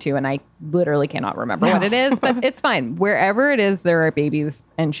she's going to, and I literally cannot remember what it is, but it's fine. Wherever it is, there are babies,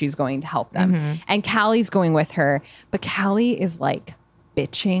 and she's going to help them. And Callie's going with her, but Callie is like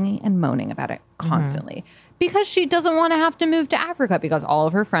bitching and moaning about it constantly Because she doesn't want to have to move to Africa because all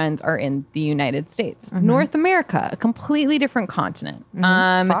of her friends are in the United States. North America, a completely different continent.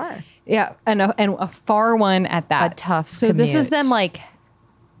 Far. Yeah, and a far one at that. A tough So this is commute. them like,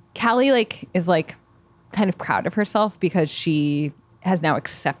 Callie like is like kind of proud of herself because she has now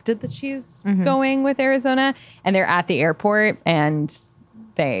accepted that she's going with Arizona, and they're at the airport and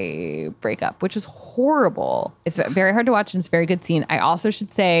they break up, which is horrible. It's very hard to watch and it's a very good scene. I also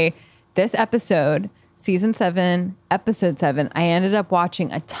should say this episode, Season 7, Episode 7, I ended up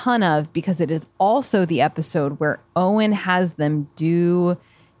watching a ton of because it is also the episode where Owen has them do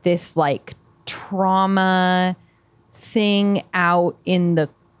this like trauma thing out in the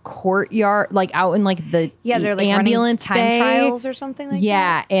courtyard, like out in like the they're like ambulance running time bay. trials or something like that.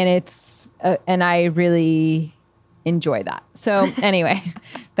 Yeah, and it's and I really enjoy that. So anyway,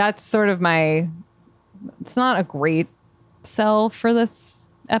 that's sort of my. It's not a great sell for this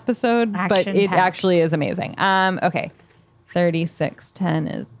episode, but it Action-packed. actually is amazing. Okay, 3610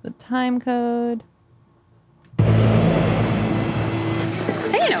 is the time code.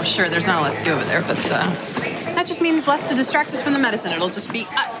 Sure, there's not a lot to do over there, but that just means less to distract us from the medicine. It'll just be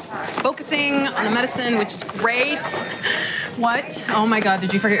us focusing on the medicine, which is great. What? Oh my God,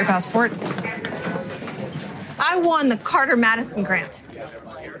 did you forget your passport? I won the Carter Madison Grant.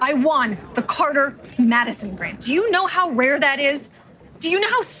 I won the Carter Madison Grant. Do you know how rare that is? Do you know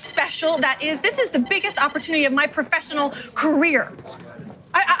how special that is? This is the biggest opportunity of my professional career.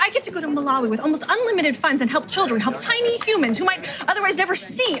 I get to go to Malawi with almost unlimited funds and help children, help tiny humans who might otherwise never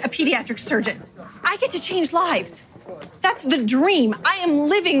see a pediatric surgeon. I get to change lives. That's the dream. I am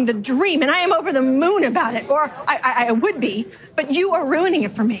living the dream, and I am over the moon about it. Or I would be, but you are ruining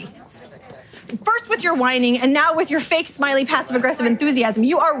it for me. First with your whining, and now with your fake, smiley, passive-aggressive enthusiasm.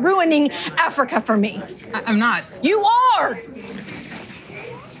 You are ruining Africa for me. I'm not. You are!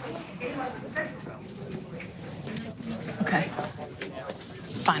 Okay.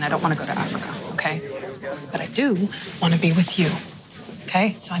 Fine, I don't want to go to Africa, okay? But I do want to be with you,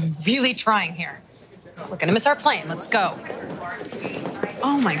 okay? So I'm really trying here. We're gonna miss our plane. Let's go.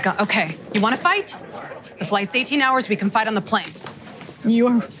 Oh my God. Okay, you want to fight? The flight's 18 hours. We can fight on the plane. You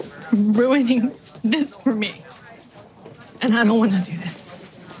are ruining this for me. And I don't want to do this.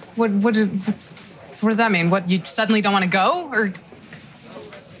 So what does that mean? What, you suddenly don't want to go? Or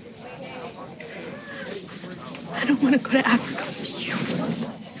I don't want to go to Africa with you.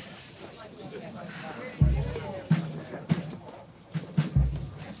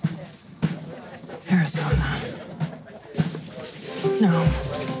 Arizona. No.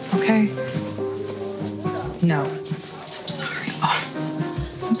 Okay? No. I'm sorry. Oh,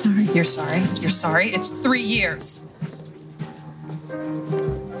 I'm sorry. you're sorry? You're sorry? It's 3 years.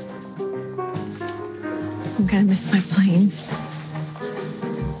 I'm gonna miss my plane.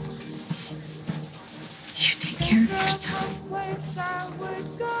 You take care of yourself.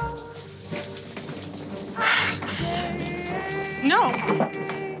 No!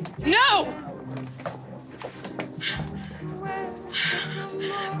 No!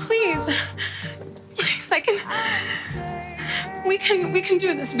 Please. Please, we can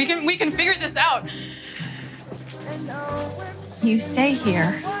do this. We can figure this out. You stay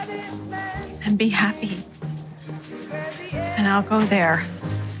here and be happy. And I'll go there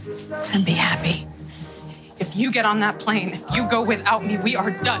and be happy. If you get on that plane, if you go without me, we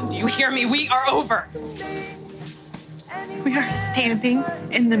are done. Do you hear me? We are over. We are standing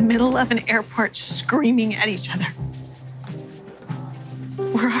in the middle of an airport screaming at each other.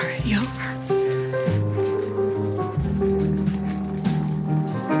 We're already over.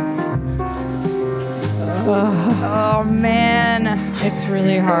 Oh man, It's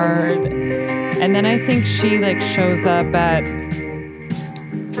really hard. And then I think she like shows up at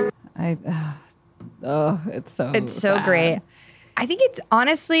it's so bad. great. I think it's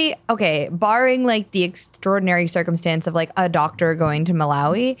honestly okay, barring like the extraordinary circumstance of like a doctor going to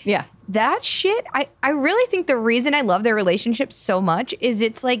Malawi. Yeah. That shit, I really think the reason I love their relationship so much is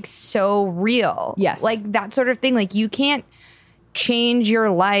it's like so real. Yes. Like that sort of thing. Like you can't change your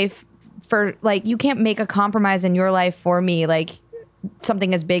life for like, you can't make a compromise in your life for me. Like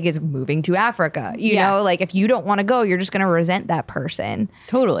something as big as moving to Africa, you know, like if you don't want to go, you're just going to resent that person.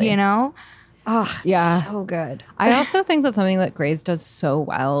 Totally. You know? Oh, it's Yeah. so good. I also think that something that Grey's does so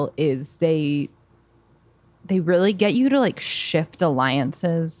well is they really get you to like shift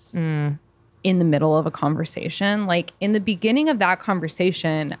alliances in the middle of a conversation. Like in the beginning of that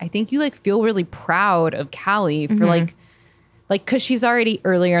conversation, I think you like feel really proud of Callie for like because she's already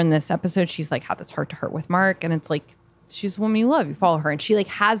earlier in this episode, she's like had this heart to heart with Mark, and it's like she's the woman you love, you follow her, and she like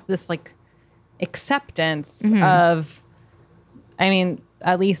has this like acceptance of, I mean,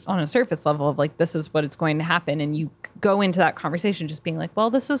 at least on a surface level of like, this is what it's going to happen. And you go into that conversation just being like, well,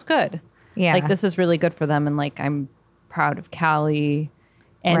 this is good. Yeah. Like, this is really good for them. And like, I'm proud of Callie.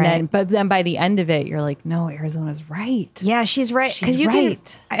 And then by the end of it, you're like, no, Arizona's right. Yeah, she's right. Because you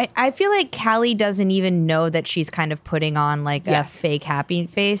right. I feel like Callie doesn't even know that she's kind of putting on like a fake happy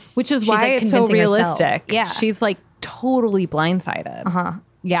face. Which is she's why like it's so convincing realistic. herself. Yeah. She's like totally blindsided. Uh-huh.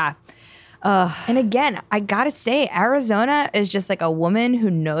 Yeah. And again, I gotta say, Arizona is just like a woman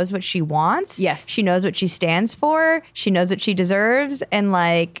who knows what she wants. Yes. She knows what she stands for. She knows what she deserves. And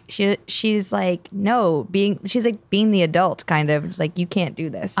like she's like, no, she's like being the adult kind of. It's like, you can't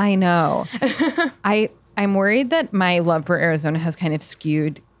do this. I know. I'm worried that my love for Arizona has kind of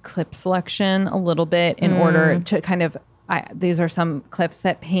skewed clip selection a little bit in order to kind of these are some clips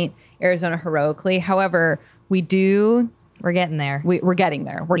that paint Arizona heroically. However, we're getting there. We're getting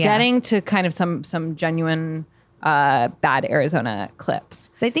there. We're getting to kind of some genuine bad Arizona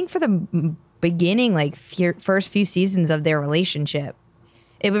clips. So I think for the beginning, like first few seasons of their relationship,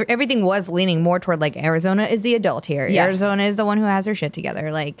 everything was leaning more toward like Arizona is the adult here. Yes. Arizona is the one who has her shit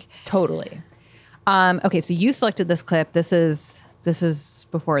together. Like totally. Okay, so you selected this clip. This is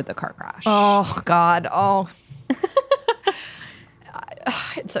before the car crash. Oh God. Oh.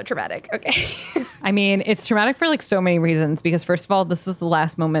 It's so traumatic. Okay. I mean, it's traumatic for like so many reasons because first of all, this is the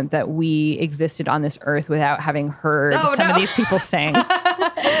last moment that we existed on this earth without having heard some of these people sing.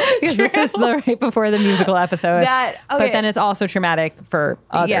 Because this is right before the musical episode. But then it's also traumatic for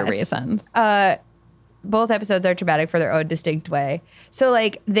other reasons. Both episodes are traumatic for their own distinct way. So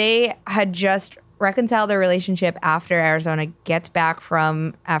like they had just reconciled their relationship after Arizona gets back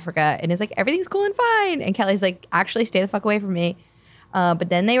from Africa and is like, everything's cool and fine. And Kelly's like, actually stay the fuck away from me. But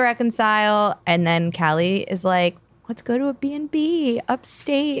then they reconcile, and then Callie is like, let's go to a B&B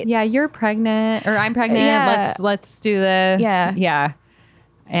upstate. Yeah, you're pregnant, or I'm pregnant. Yeah. Let's do this. Yeah. Yeah.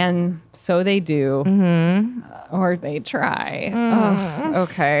 And so they do. Mm-hmm. Or they try. Ugh,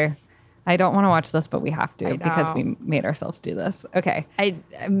 okay. I don't want to watch this, but we have to because we made ourselves do this. Okay. I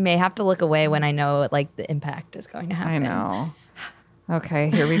may have to look away when I know like the impact is going to happen. I know.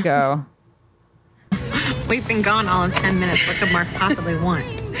 Okay, here we go. We've been gone all of 10 minutes. What could Mark possibly want?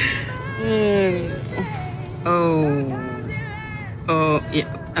 Oh,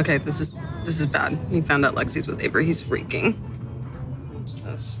 yeah. Okay, this is bad. He found out Lexi's with Avery. He's freaking. What's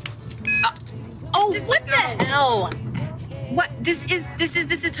this? What the hell? What? This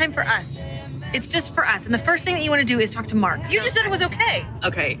is time for us. It's just for us. And the first thing that you want to do is talk to Mark. You just said it was okay.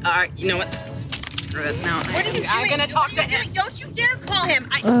 Okay, all right. You know what? Screw it. No. What are you doing? I'm gonna talk to him. Don't you dare call him.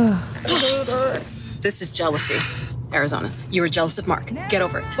 This is jealousy, Arizona. You were jealous of Mark. Get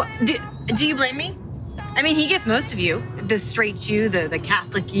over it. Well, do you blame me? I mean, he gets most of you. The straight you, the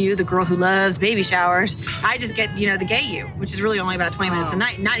Catholic you, the girl who loves baby showers. I just get, the gay you, which is really only about 20 minutes a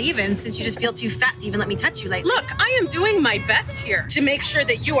night. Not even, since you just feel too fat to even let me touch you lately. Look, I am doing my best here to make sure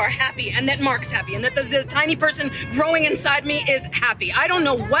that you are happy and that Mark's happy and that the tiny person growing inside me is happy. I don't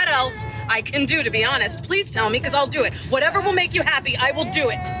know what else I can do, to be honest. Please tell me, because I'll do it. Whatever will make you happy, I will do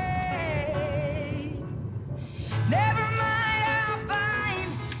it.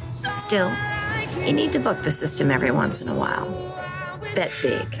 Still, you need to buck the system every once in a while. Bet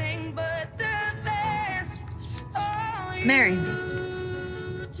big. Marry me.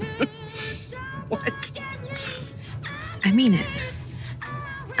 What? I mean it.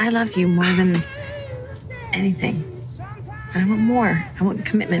 I love you more than anything. And I want more. I want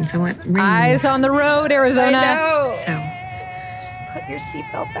commitments. I want rings. Eyes on the road, Arizona. I know. So, put your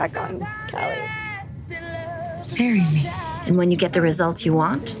seatbelt back on, Callie. marry me. And when you get the results you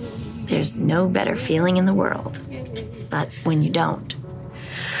want, there's no better feeling in the world. But when you don't.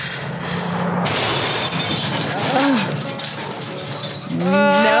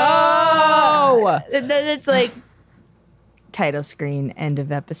 No! It's like title screen, end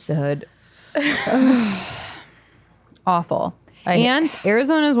of episode. Awful. And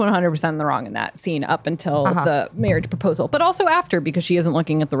Arizona is 100% in the wrong in that scene up until the marriage proposal, but also after because she isn't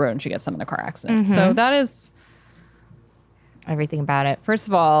looking at the road and she gets them in a car accident. So that is everything about it. First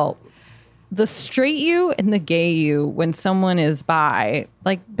of all, the straight you and the gay you when someone is bi,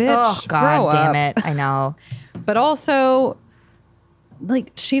 like, bitch, oh God grow damn up. it. I know. But also,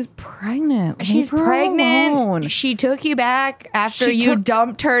 like, she's pregnant. She's pregnant. Alone. She took you back after you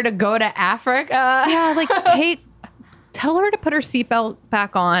dumped her to go to Africa. Yeah, like tell her to put her seatbelt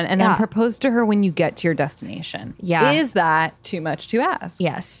back on and then propose to her when you get to your destination. Yeah. Is that too much to ask?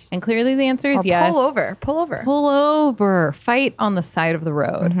 Yes. And clearly the answer is Or yes. pull over. Pull over. Pull over. Fight on the side of the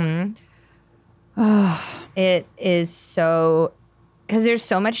road. It is so, because there's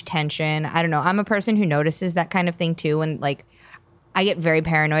so much tension. I don't know. I'm a person who notices that kind of thing too. When like I get very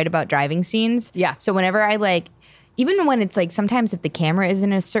paranoid about driving scenes. Yeah. So whenever I like, even when it's like sometimes if the camera is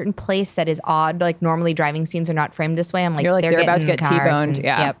in a certain place that is odd, like normally driving scenes are not framed this way. I'm like, You're like, they're about to getting get in cars T-boned. and-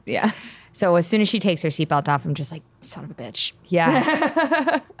 Yeah. Yep. Yeah. So as soon as she takes her seatbelt off, I'm just like, son of a bitch.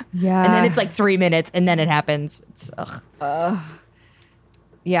 Yeah. Yeah. And then it's like 3 minutes and then it happens. It's,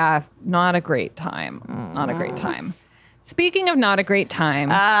 yeah, not a great time. Not a great time. Speaking of not a great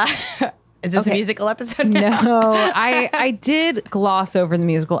time. Is this a musical episode now? No, I did gloss over the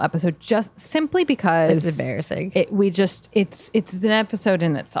musical episode just simply because It's embarrassing. It's an episode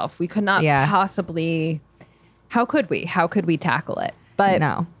in itself. We could not possibly. How could we? How could we tackle it? But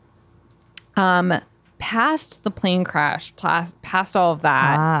no. Past the plane crash, past all of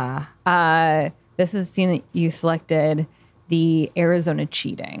that. This is the scene that you selected, the Arizona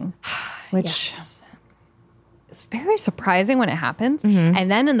cheating, which. Yes. It's very surprising when it happens. And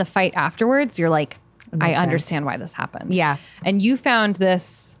then in the fight afterwards, you're like, I makes understand sense. why this happened. Yeah. And you found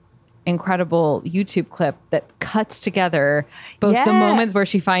this incredible YouTube clip that cuts together both the moments where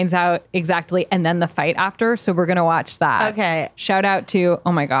she finds out exactly and then the fight after. So we're going to watch that. Okay. Shout out to,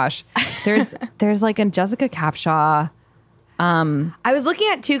 oh my gosh, there's like a Jessica Capshaw. I was looking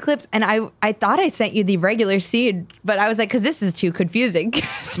at 2 clips and I thought I sent you the regular scene, but I was like, because this is too confusing.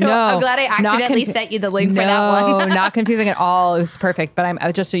 So No, I'm glad I accidentally sent you the link for that one. No, not confusing at all. It was perfect. But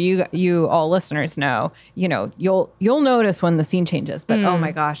I'm just so you all listeners know, you'll notice when the scene changes. But oh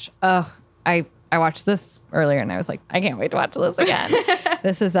my gosh, I watched this earlier and I was like, I can't wait to watch this again.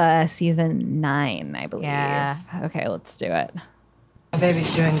 This is season 9, I believe. Yeah. Okay, let's do it. My baby's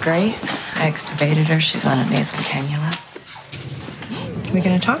doing great. I extubated her. She's on a nasal cannula. Are we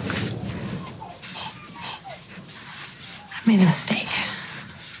gonna talk? I made a mistake.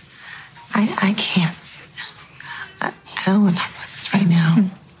 I can't. I don't want to talk about this right now.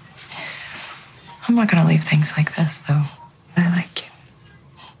 I'm not gonna leave things like this, though. I like you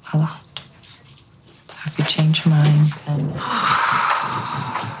a lot. So if you change your mind, then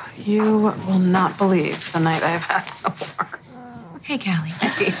You will not believe the night I've had so far. Hey, Callie.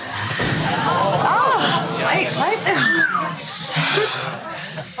 Hey. Oh, right there.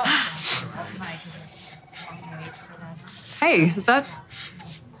 Hey, is that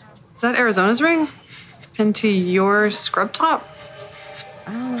Arizona's ring? Pinned to your scrub top?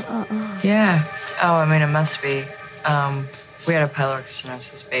 yeah. Oh, I mean, it must be. We had a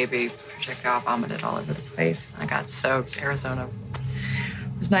pylorostenosis baby. Projectile vomited all over the place. I got soaked. Arizona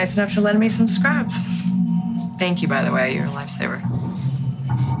was nice enough to lend me some scrubs. Thank you, by the way. You're a lifesaver.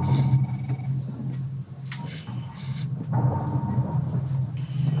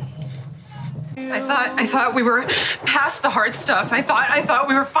 I thought we were past the hard stuff. I thought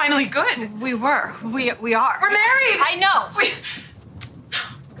we were finally good. We were. We are. We're married. I know.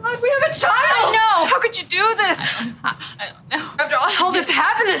 God, we have a child. I know. How could you do this? After all that's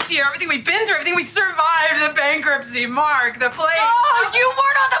happened this year, everything we've been through, everything we survived, the bankruptcy, Mark, the plane. No, you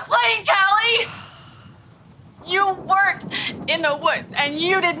weren't on the plane, Callie. You weren't in the woods, and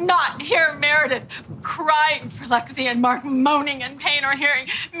you did not hear Meredith crying for Lexi and Mark moaning in pain or hearing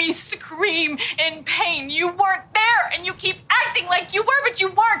me scream in pain. You weren't there, and you keep acting like you were, but you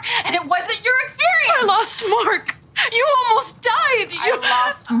weren't, and it wasn't your experience. I lost Mark. You almost died. I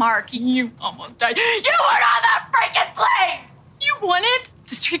lost Mark. You almost died. You weren't on that freaking plane! You wanted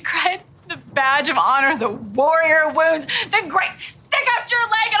the street cred, the badge of honor, the warrior wounds, the great stick out your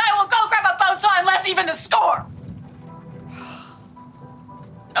leg and I will go grab a boat saw and let's even the score.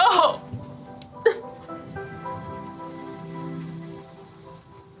 Oh.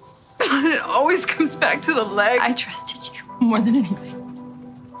 It always comes back to the leg. I trusted you more than anything.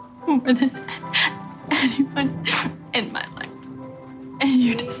 More than anyone in my life. And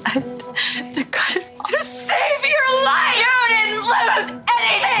you decided to cut it off. To save your life! You didn't lose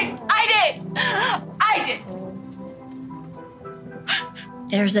anything! I did!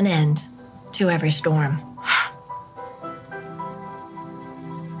 There's an end to every storm.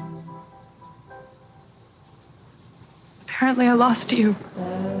 Apparently I lost you.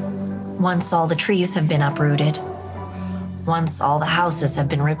 Once all the trees have been uprooted. Once all the houses have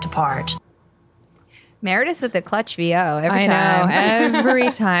been ripped apart. Meredith with the clutch VO every I time. know, every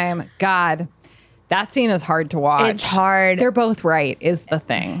time. God, that scene is hard to watch. It's hard. They're both right, is the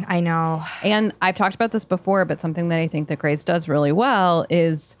thing. I know. And I've talked about this before, but something that I think that Grace does really well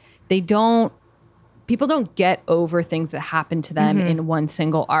is people don't get over things that happen to them in one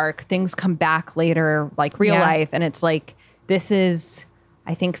single arc. Things come back later, like real life. And it's like, this is,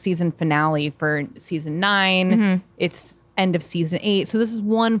 I think, season finale for season 9. It's end of season 8. So this is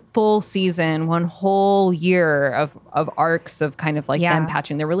one full season, one whole year of arcs of kind of like them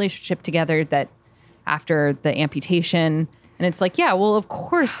patching their relationship together, that after the amputation And it's like, yeah, well, of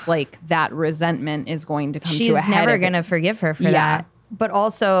course, like that resentment is going to come She's to a head. never going to forgive her for that. But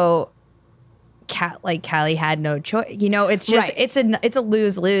also, Callie had no choice. You know, it's just, it's a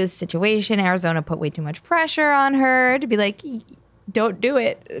lose-lose situation. Arizona put way too much pressure on her to be like, don't do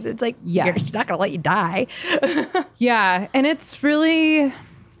it. It's like, you're not going to let you die. Yeah. And it's really,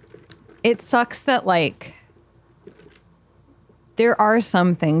 it sucks that like, there are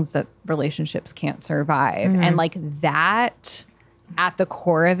some things that relationships can't survive. Mm-hmm. And like that at the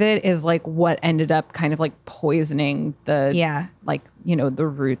core of it is like what ended up kind of like poisoning the, like, you know, the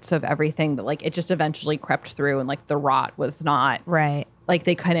roots of everything that like it just eventually crept through and like the rot was not right. Like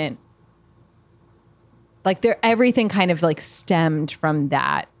they couldn't, like everything kind of like stemmed from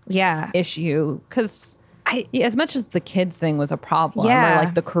that issue. Cause as much as the kids thing was a problem or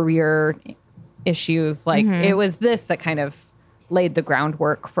like the career issues, like it was this that kind of laid the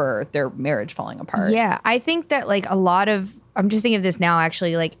groundwork for their marriage falling apart. Yeah. I think that like a lot of, I'm just thinking of this now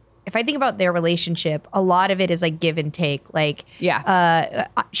actually, like if I think about their relationship, a lot of it is like give and take. Like,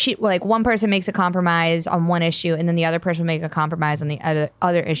 like one person makes a compromise on one issue and then the other person make a compromise on the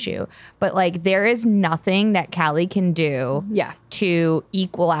other issue. But like there is nothing that Callie can do to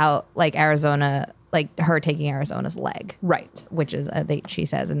equal out like Arizona, like her taking Arizona's leg. Right. Which is, she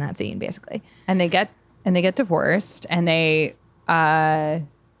says in that scene basically. And they get divorced and they,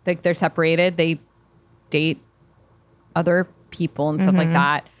 like they're separated. They date other people and stuff like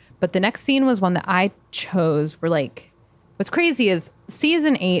that. But the next scene was one that I chose where like, what's crazy is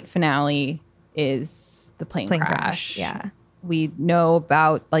season 8 finale is the plane crash. Yeah. We know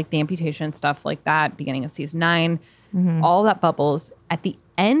about like the amputation stuff like that, beginning of season 9, all that bubbles. At the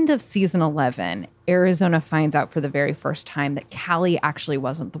end of season 11, Arizona finds out for the very first time that Callie actually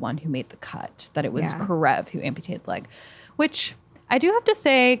wasn't the one who made the cut, that it was Karev who amputated the leg, which I do have to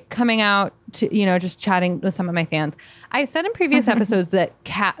say, coming out to, you know, just chatting with some of my fans, I said in previous episodes that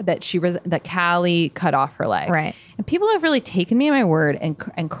Callie cut off her leg. Right. And people have really taken me at my word and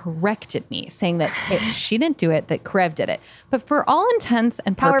corrected me, saying that she didn't do it, that Karev did it. But for all intents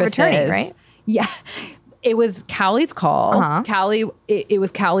and purposes, power of attorney, right? Yeah. It was Callie's call. Callie, it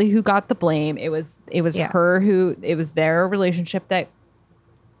was Callie who got the blame. It was her who, it was their relationship that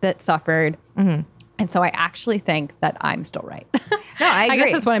suffered. And so I actually think that I'm still right. No, I agree. I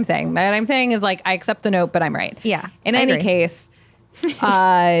guess that's what I'm saying. What I'm saying is like, I accept the note, but I'm right. Yeah. In any case,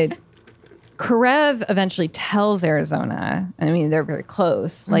 Karev eventually tells Arizona, I mean, they're very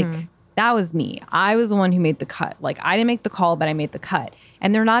close. Like, that was me. I was the one who made the cut. Like, I didn't make the call, but I made the cut.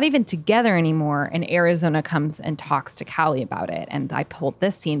 And they're not even together anymore. And Arizona comes and talks to Callie about it. And I pulled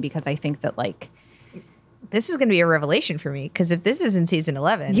this scene because I think that like, this is going to be a revelation for me because if this is in season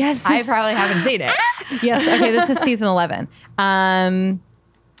 11, yes, I probably haven't seen it. Yes, okay, this is season 11.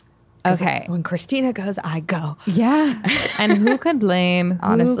 Okay. When Christina goes, I go. Yeah. And who could blame?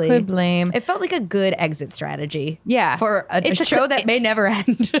 Honestly. Who could blame? It felt like a good exit strategy. Yeah. For a show that may never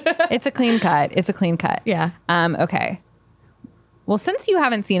end. It's a clean cut. It's a clean cut. Yeah. Okay. Well, since you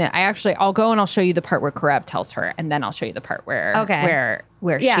haven't seen it, I'll go and I'll show you the part where Karev tells her, and then I'll show you the part where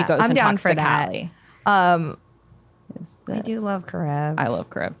she goes and talks to Callie. I do love Karev. I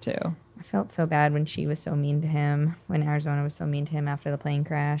love Karev too. I felt so bad when she was so mean to him, when Arizona was so mean to him after the plane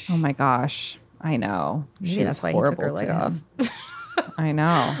crash. Oh my gosh. I know. Maybe that's why he took her leg off. I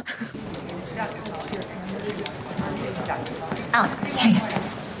know. Alex, hey.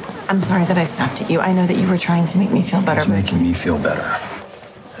 I'm sorry that I snapped at you. I know that you were trying to make me feel better. It's making me feel better.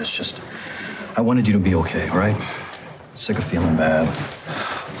 It's just, I wanted you to be okay, all right? Sick of feeling bad.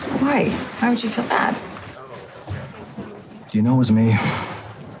 Why? Why would you feel bad? Do you know it was me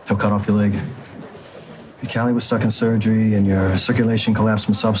who cut off your leg? Callie was stuck in surgery and your circulation collapsed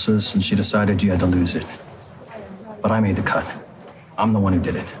from sepsis and she decided you had to lose it. But I made the cut. I'm the one who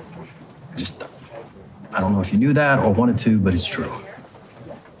did it. I don't know if you knew that or wanted to, but it's true.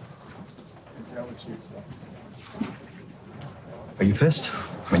 Are you pissed?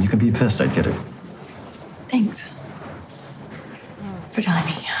 I mean, you can be pissed, I get it. Thanks for telling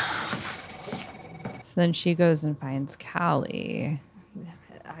me. So then she goes and finds Callie.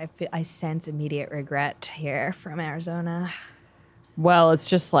 I sense immediate regret here from Arizona. Well, it's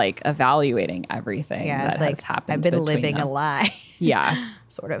just like evaluating everything that it's has happened. I've been living a lie. Yeah.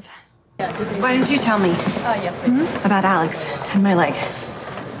 Sort of. Why didn't you tell me? About Alex and my leg.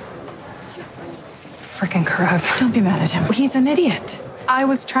 Frickin' Karev. Don't be mad at him. He's an idiot. I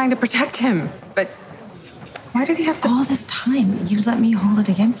was trying to protect him, but why did he have to? All this time, you let me hold it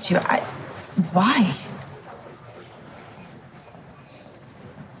against you. Why?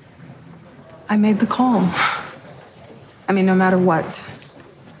 I made the call. I mean, no matter what,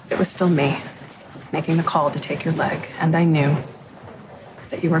 it was still me. making the call to take your leg, and I knew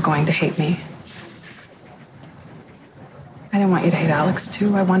that you were going to hate me. I didn't want you to hate Alex,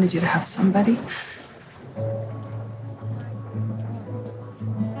 too. I wanted you to have somebody.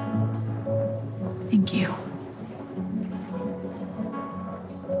 Thank you.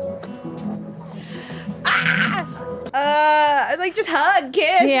 Like just hug,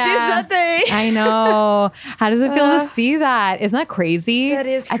 kiss, do something. I know. How does it feel to see that? Isn't that crazy? That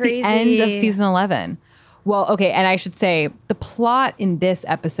is At crazy. the end of season 11. Well, okay, and I should say the plot in this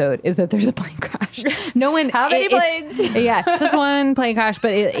episode is that there's a plane crash. No one. How many planes? Yeah, just one plane crash,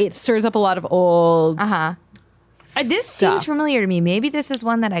 but it stirs up a lot of old. This stuff. seems familiar to me. Maybe this is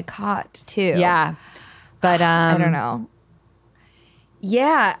one that I caught too. Yeah, but I don't know.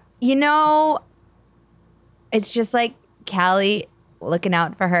 Yeah, you know, it's just like Callie looking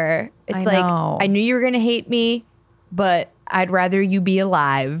out for her. It's I like know. I knew you were gonna hate me, but I'd rather you be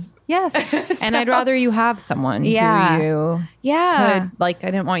alive. Yes, and I'd rather you have someone. Yeah. who you Yeah. could, like. I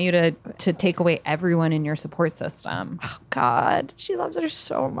didn't want you to take away everyone in your support system. Oh God, she loves her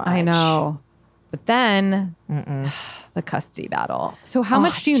so much. I know. But then it's a custody battle. So how Oh,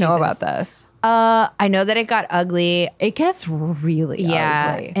 much do you know Jesus. about this? I know that it got ugly. It gets really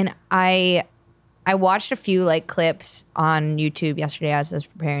ugly. And I watched a few like clips on YouTube yesterday as I was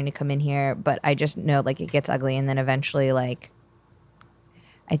preparing to come in here, but I just know like it gets ugly, and then eventually like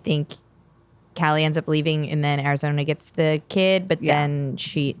I think Callie ends up leaving, and then Arizona gets the kid, but then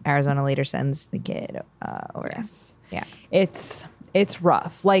Arizona later sends the kid over. Yes. Yeah. It's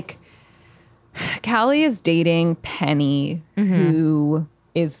rough. Like Callie is dating Penny, who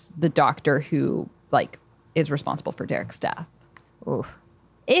is the doctor who like is responsible for Derek's death. Oof.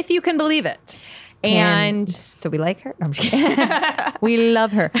 If you can believe it. And so we like her? No, I'm just kidding. We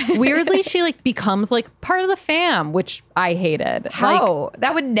love her. Weirdly, she like becomes like part of the fam, which I hated. How?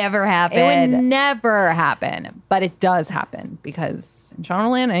 That would never happen. It would never happen, but it does happen because in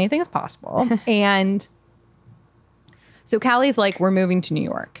Shondaland, anything is possible. And so Callie's like, we're moving to New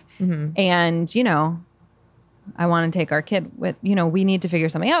York. And, you know, I want to take our kid with, you know, we need to figure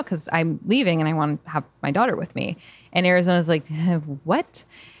something out because I'm leaving and I want to have my daughter with me. And Arizona's like, what?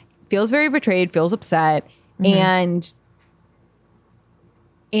 Feels very betrayed, feels upset. And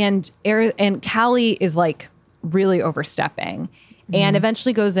Callie is like really overstepping and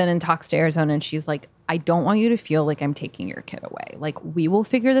eventually goes in and talks to Arizona, and she's like, I don't want you to feel like I'm taking your kid away. Like, we will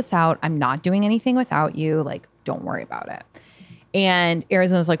figure this out. I'm not doing anything without you. Like, don't worry about it. And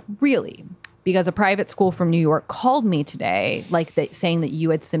Arizona's like, really? Because a private school from New York called me today, like saying that you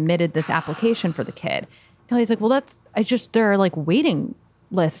had submitted this application for the kid. Callie's like, well, there are like waiting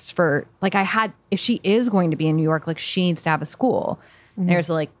lists for, like, if she is going to be in New York, like, she needs to have a school. And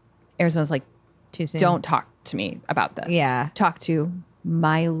Arizona's like, too soon. Don't talk to me about this. Yeah. Talk to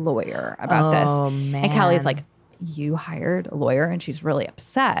my lawyer about this. Man. And Callie's like, you hired a lawyer, and she's really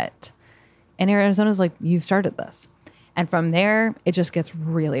upset. And Arizona's like, you started this. And from there, it just gets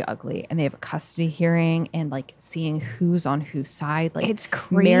really ugly. And they have a custody hearing and like seeing who's on whose side. Like, it's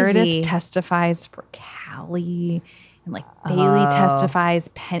crazy. Meredith testifies for Callie, and like Bailey testifies.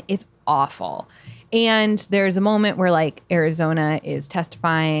 It's awful. And there's a moment where like Arizona is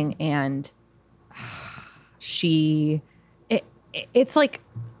testifying, and it's like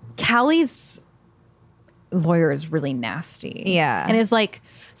Callie's lawyer is really nasty. Yeah. And is like,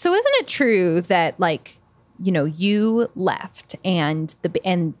 so isn't it true that like, you know, you left and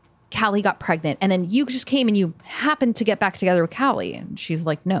Callie got pregnant, and then you just came and you happened to get back together with Callie? And she's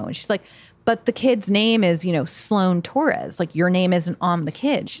like, no. And she's like, but the kid's name is, you know, Sloan Torres. Like, your name isn't on the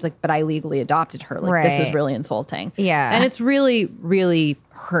kid. She's like, but I legally adopted her. Like, this is Right. really insulting. Yeah. And it's really, really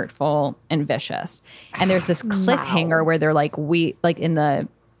hurtful and vicious. And there's this cliffhanger where they're like, in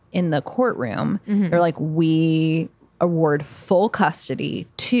the courtroom, they're like, we award full custody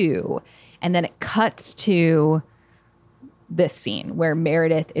to, and then it cuts to this scene where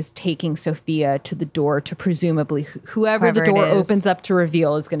Meredith is taking Sophia to the door to presumably whoever the Whoever door it is. opens up to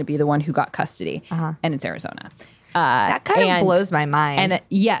reveal is going to be the one who got custody. And it's Arizona. That kind of blows my mind. And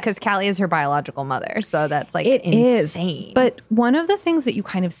yeah, because Callie is her biological mother, so that's like it insane. is. But one of the things that you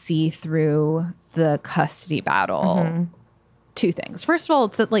kind of see through the custody battle, two things. First of all,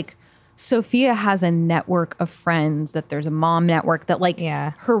 it's that like Sophia has a network of friends, that there's a mom network, that like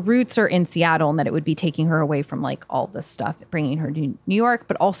her roots are in Seattle, and that it would be taking her away from like all this stuff, bringing her to New York.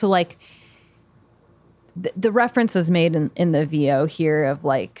 But also like the reference is made in the VO here of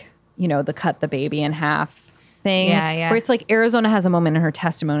like, you know, the cut the baby in half thing. Yeah. Where it's like Arizona has a moment in her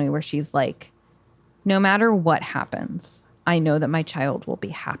testimony where she's like, no matter what happens, I know that my child will be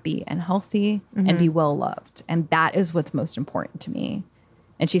happy and healthy and be well loved. And that is what's most important to me.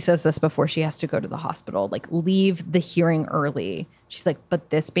 And she says this before she has to go to the hospital, like, leave the hearing early. She's like, but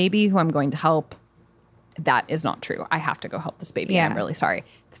this baby who I'm going to help, that is not true. I have to go help this baby. Yeah. I'm really sorry.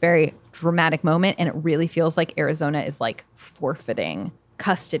 It's a very dramatic moment. And it really feels like Arizona is like forfeiting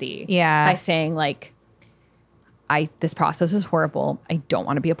custody by saying like, this process is horrible. I don't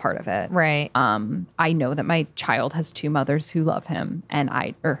want to be a part of it. Right. I know that my child has two mothers who love him and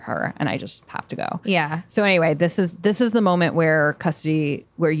her, and I just have to go. Yeah. So anyway, this is the moment where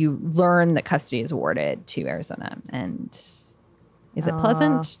you learn that custody is awarded to Arizona. And is it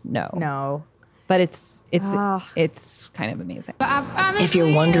pleasant? No. But it's kind of amazing. If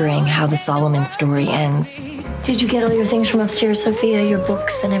you're wondering how the Solomon story ends, did you get all your things from upstairs, Sophia? Your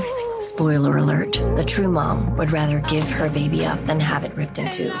books and everything? Spoiler alert, the true mom would rather give her baby up than have it ripped in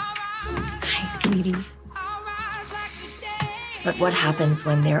two. Hi, sweetie. But what happens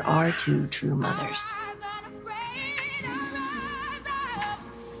when there are two true mothers?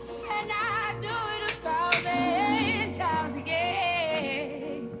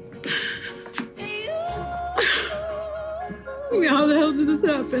 How the hell did this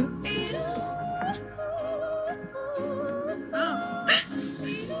happen?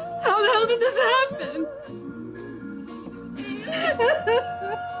 How the hell did this happen?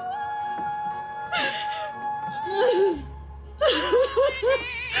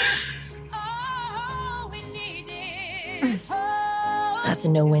 That's a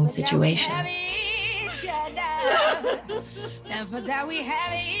no-win situation. And for that we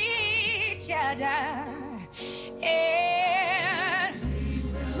have each other. And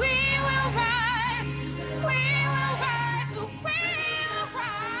we will rise, we will rise, we will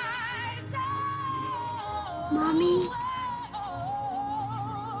rise. Mommy,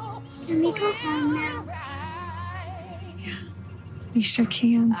 can we go home now? We sure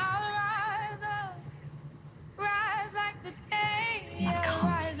can. Let's go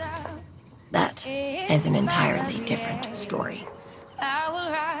home. That is an entirely different story.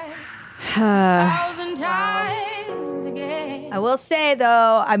 I will say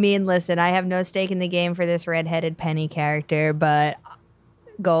though, I mean, listen, I have no stake in the game for this redheaded Penny character, but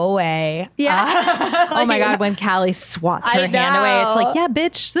go away. Yeah. Oh my God, when Callie swats her hand away, it's like, yeah,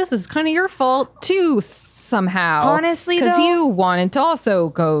 bitch, this is kind of your fault too, somehow. Honestly, because though, you wanted to also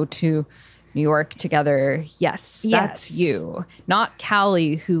go to New York together. Yes, that's you, not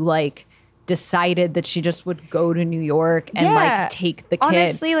Callie, who like decided that she just would go to New York and like take the kid.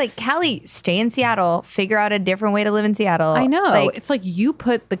 Honestly, like Callie, stay in Seattle, figure out a different way to live in Seattle. I know. Like, it's like you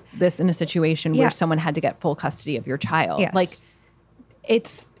put this in a situation where someone had to get full custody of your child. Yes. Like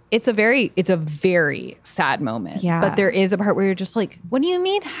it's a very sad moment. Yeah. But there is a part where you're just like, what do you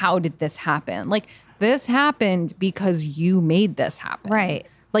mean? How did this happen? Like this happened because you made this happen. Right.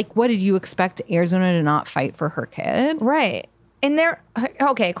 Like, what did you expect Arizona to not fight for her kid? Right. And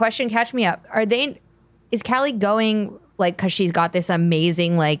okay, question, catch me up. Is Callie going like because she's got this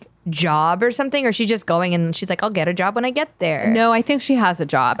amazing like job or something, or she's just going and she's like, I'll get a job when I get there? No, I think she has a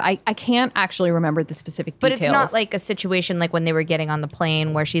job. I can't actually remember the specific details. But it's not like a situation like when they were getting on the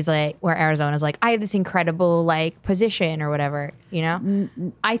plane where she's like, where Arizona's like, I have this incredible like position or whatever, you know?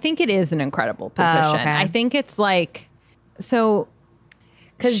 I think it is an incredible position. Oh, okay. I think it's like, so...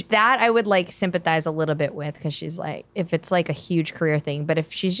 Because that I would like sympathize a little bit with, because she's like, if it's like a huge career thing, but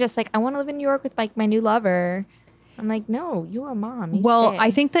if she's just like, I want to live in New York with like my new lover, I'm like, no, you're a mom. You stay.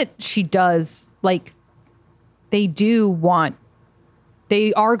 I think that she does like, they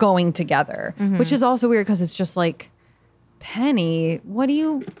are going together, which is also weird because it's just like, Penny, what do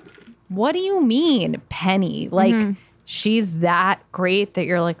you mean, Penny? Like she's that great that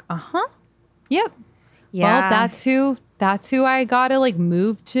you're like, yep, yeah, well, that's who I gotta like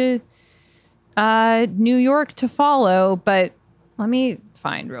move to New York to follow. But let me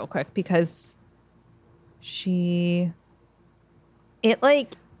find real quick because Penny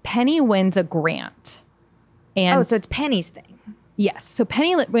wins a grant. And so it's Penny's thing. Yes. So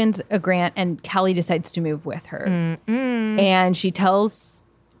Penny wins a grant and Callie decides to move with her. And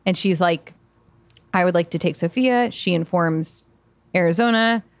she's like, I would like to take Sophia. She informs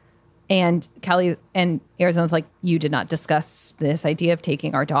Arizona. And Callie and Arizona's like, you did not discuss this idea of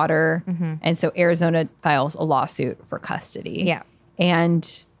taking our daughter. And so Arizona files a lawsuit for custody. Yeah.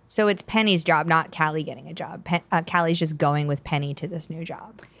 And so it's Penny's job, not Callie getting a job. Callie's just going with Penny to this new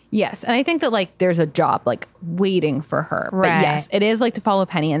job. Yes. And I think that like there's a job like waiting for her. Right. But yes, it is like to follow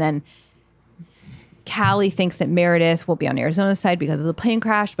Penny. And then Callie thinks that Meredith will be on Arizona's side because of the plane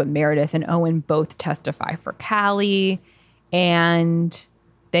crash. But Meredith and Owen both testify for Callie. And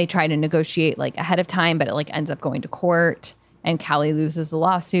they try to negotiate like ahead of time, but it like ends up going to court and Callie loses the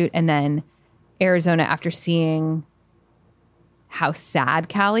lawsuit. And then Arizona, after seeing how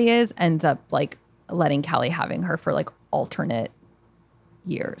sad Callie is, ends up like letting Callie having her for like alternate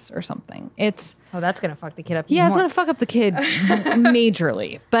years or something. It's that's gonna fuck the kid up. Yeah, even it's more. gonna fuck up the kid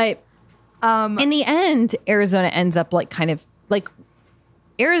majorly. But in the end, Arizona ends up like kind of like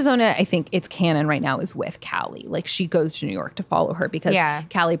Arizona, I think it's canon right now is with Callie. Like she goes to New York to follow her because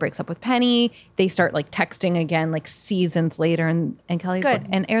Callie breaks up with Penny. They start like texting again like seasons later and Callie's like,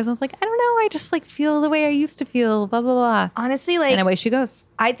 and Arizona's like, I don't know, I just like feel the way I used to feel, blah, blah, blah. Honestly, like, and away she goes.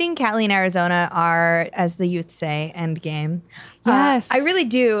 I think Callie and Arizona are, as the youth say, endgame. Yes. I really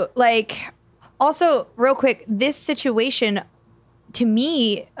do. Like, also, real quick, this situation to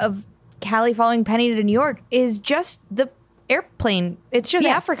me of Callie following Penny to New York is just the airplane. It's just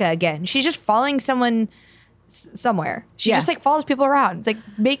Africa again. She's just following someone somewhere. She just like follows people around. It's like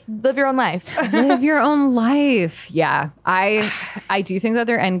live your own life. Live your own life. Yeah. I do think that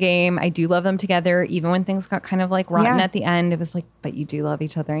they're endgame. I do love them together. Even when things got kind of like rotten at the end, it was like, but you do love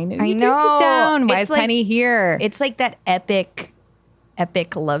each other. I know you do deep down. Why is Penny here? It's like that epic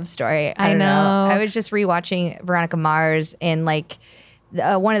love story. I know. don't know. I was just rewatching Veronica Mars, and like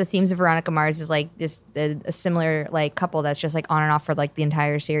one of the themes of Veronica Mars is like a similar like couple that's just like on and off for like the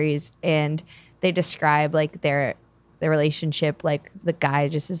entire series, and they describe like their relationship. Like the guy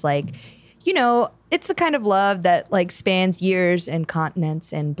just is like, you know, it's the kind of love that like spans years and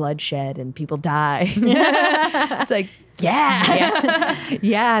continents and bloodshed and people die. It's like,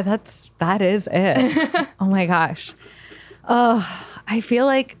 yeah, that is it. Oh my gosh. Oh, I feel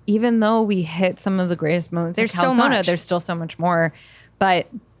like even though we hit some of the greatest moments There's of so Calzona, much. there's still so much more. But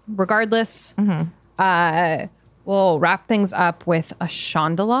regardless, we'll wrap things up with a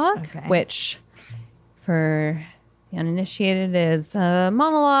Shondalag, which for the uninitiated is a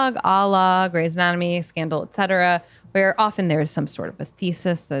monologue a la Grey's Anatomy, Scandal, etc., where often there is some sort of a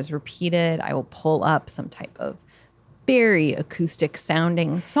thesis that is repeated. I will pull up some type of very acoustic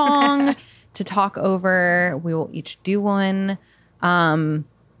sounding song to talk over. We will each do one.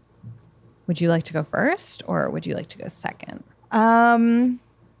 Would you like to go first or would you like to go second? Can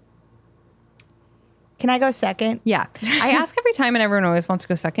I go second? Yeah. I ask every time and everyone always wants to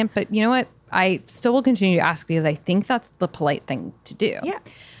go second, but you know what? I still will continue to ask because I think that's the polite thing to do. Yeah.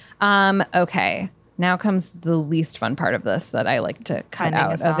 Okay. Now comes the least fun part of this that I like to cut Finding a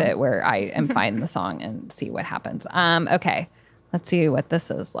out of song. it, where I am finding the song and see what happens. Okay. Let's see what this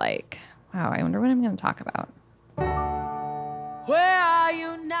is like. Wow. I wonder what I'm going to talk about. Where are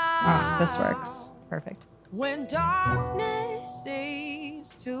you now? Oh, this works. Perfect. When darkness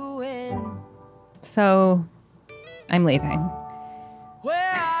seems to win. So I'm leaving.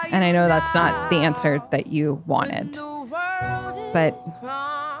 And I know that's not the answer that you wanted, but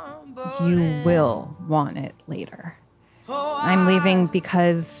you will want it later. I'm leaving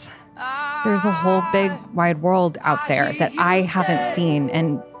because there's a whole big wide world out there that I haven't seen.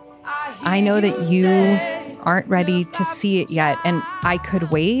 And I know that you aren't ready to see it yet. And I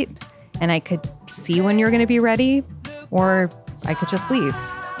could wait and I could see when you're going to be ready, or I could just leave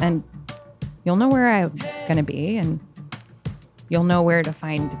and you'll know where I'm going to be and you'll know where to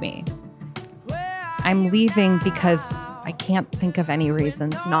find me. I'm leaving because I can't think of any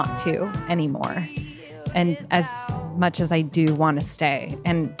reasons not to anymore. And as much as I do want to stay,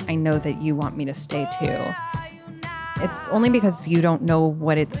 and I know that you want me to stay too, it's only because you don't know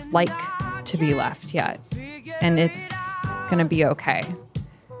what it's like to be left yet. And it's going to be okay.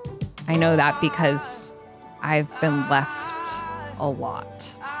 I know that because I've been left a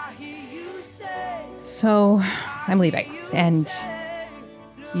lot. So I'm leaving, and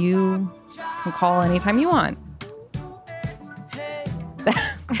you can call anytime you want.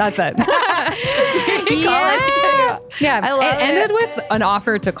 That's it. Yeah, I love it ended with an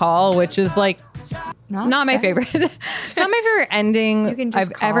offer to call, which is like not my favorite. Not my favorite ending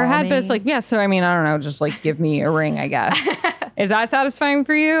I've ever had, but it's like, yeah, so I mean, I don't know, just like give me a ring, I guess. Is that satisfying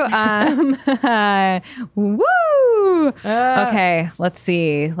for you? Woo! Okay, let's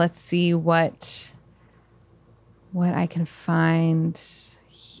see what I can find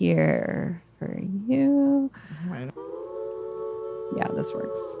here for you. Yeah, this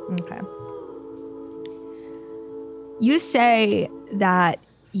works. Okay. You say that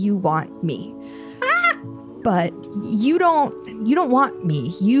you want me, but you don't want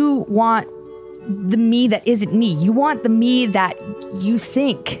me. You want the me that isn't me. You want the me that you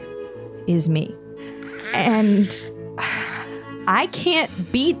think is me. And I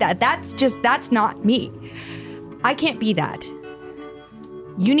can't be that. That's not me. I can't be that.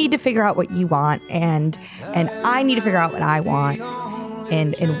 You need to figure out what you want, and I need to figure out what I want.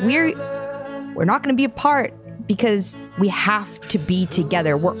 And we're not going to be apart because we have to be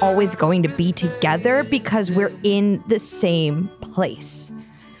together. We're always going to be together because we're in the same place.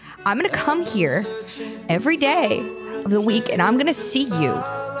 I'm going to come here every day of the week and I'm going to see you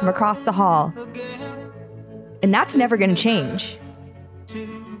from across the hall. And that's never going to change.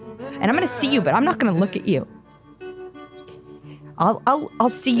 And I'm going to see you, but I'm not going to look at you. I'll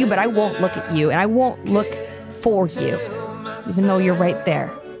see you, but I won't look at you, and I won't look for you, even though you're right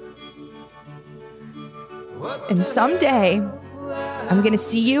there. And someday, I'm going to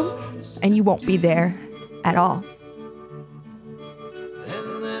see you, and you won't be there at all.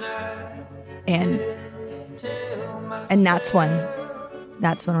 And that's when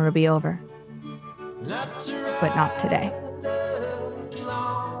it'll be over. But not today.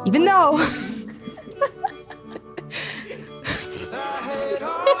 Even though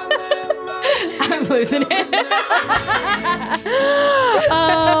I'm losing it.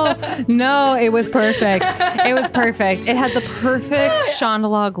 Oh, no, it was perfect. It was perfect. It had the perfect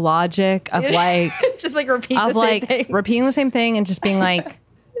Shonda logic of like... just like repeating the same thing and just being like,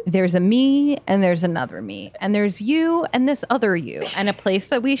 there's a me and there's another me. And there's you and this other you. And a place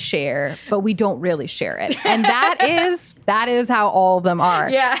that we share, but we don't really share it. And that is how all of them are.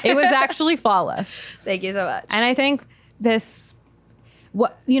 Yeah. It was actually flawless. Thank you so much. And I think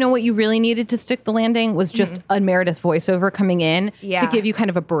what you really needed to stick the landing was just a Meredith voiceover coming in to give you kind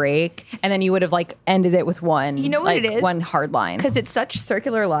of a break, and then you would have like ended it with one. You know what it is? One hard line, because it's such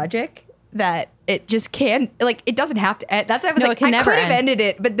circular logic that it just can't, like, it doesn't have to end. That's why I was like, I could have ended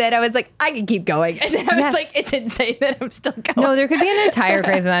it, but then I was like, I can keep going. And then I was like, it's insane that I'm still going. No, there could be an entire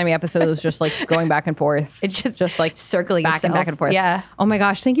Grey's Anatomy episode that was just like going back and forth. It's just like circling back itself. and back and forth. Yeah. Oh my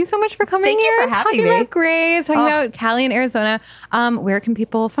gosh. Thank you so much for coming Thank here. you for having me. Talking about Grey's, talking about Callie in Arizona. Where can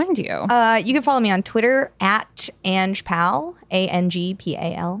people find you? You can follow me on Twitter at AngPal,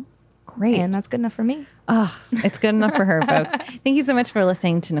 ANGPAL. Great. And that's good enough for me. Oh, it's good enough for her, folks. Thank you so much for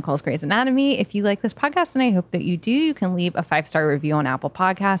listening to Nicole's Grey's Anatomy. If you like this podcast, and I hope that you do, you can leave a 5-star review on Apple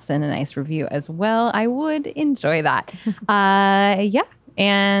Podcasts and a nice review as well. I would enjoy that. Yeah.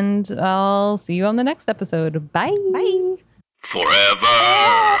 And I'll see you on the next episode. Bye. Bye.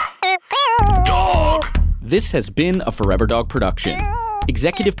 Forever Dog. This has been a Forever Dog production.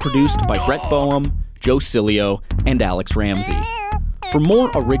 Executive produced by Brett Boehm, Joe Cilio, and Alex Ramsey. For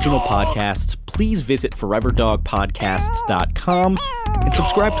more original podcasts, please visit foreverdogpodcasts.com and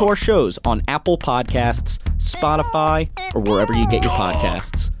subscribe to our shows on Apple Podcasts, Spotify, or wherever you get your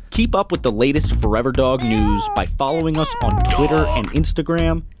podcasts. Keep up with the latest Forever Dog news by following us on Twitter and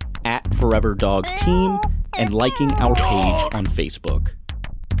Instagram @ForeverDogTeam and liking our page on Facebook.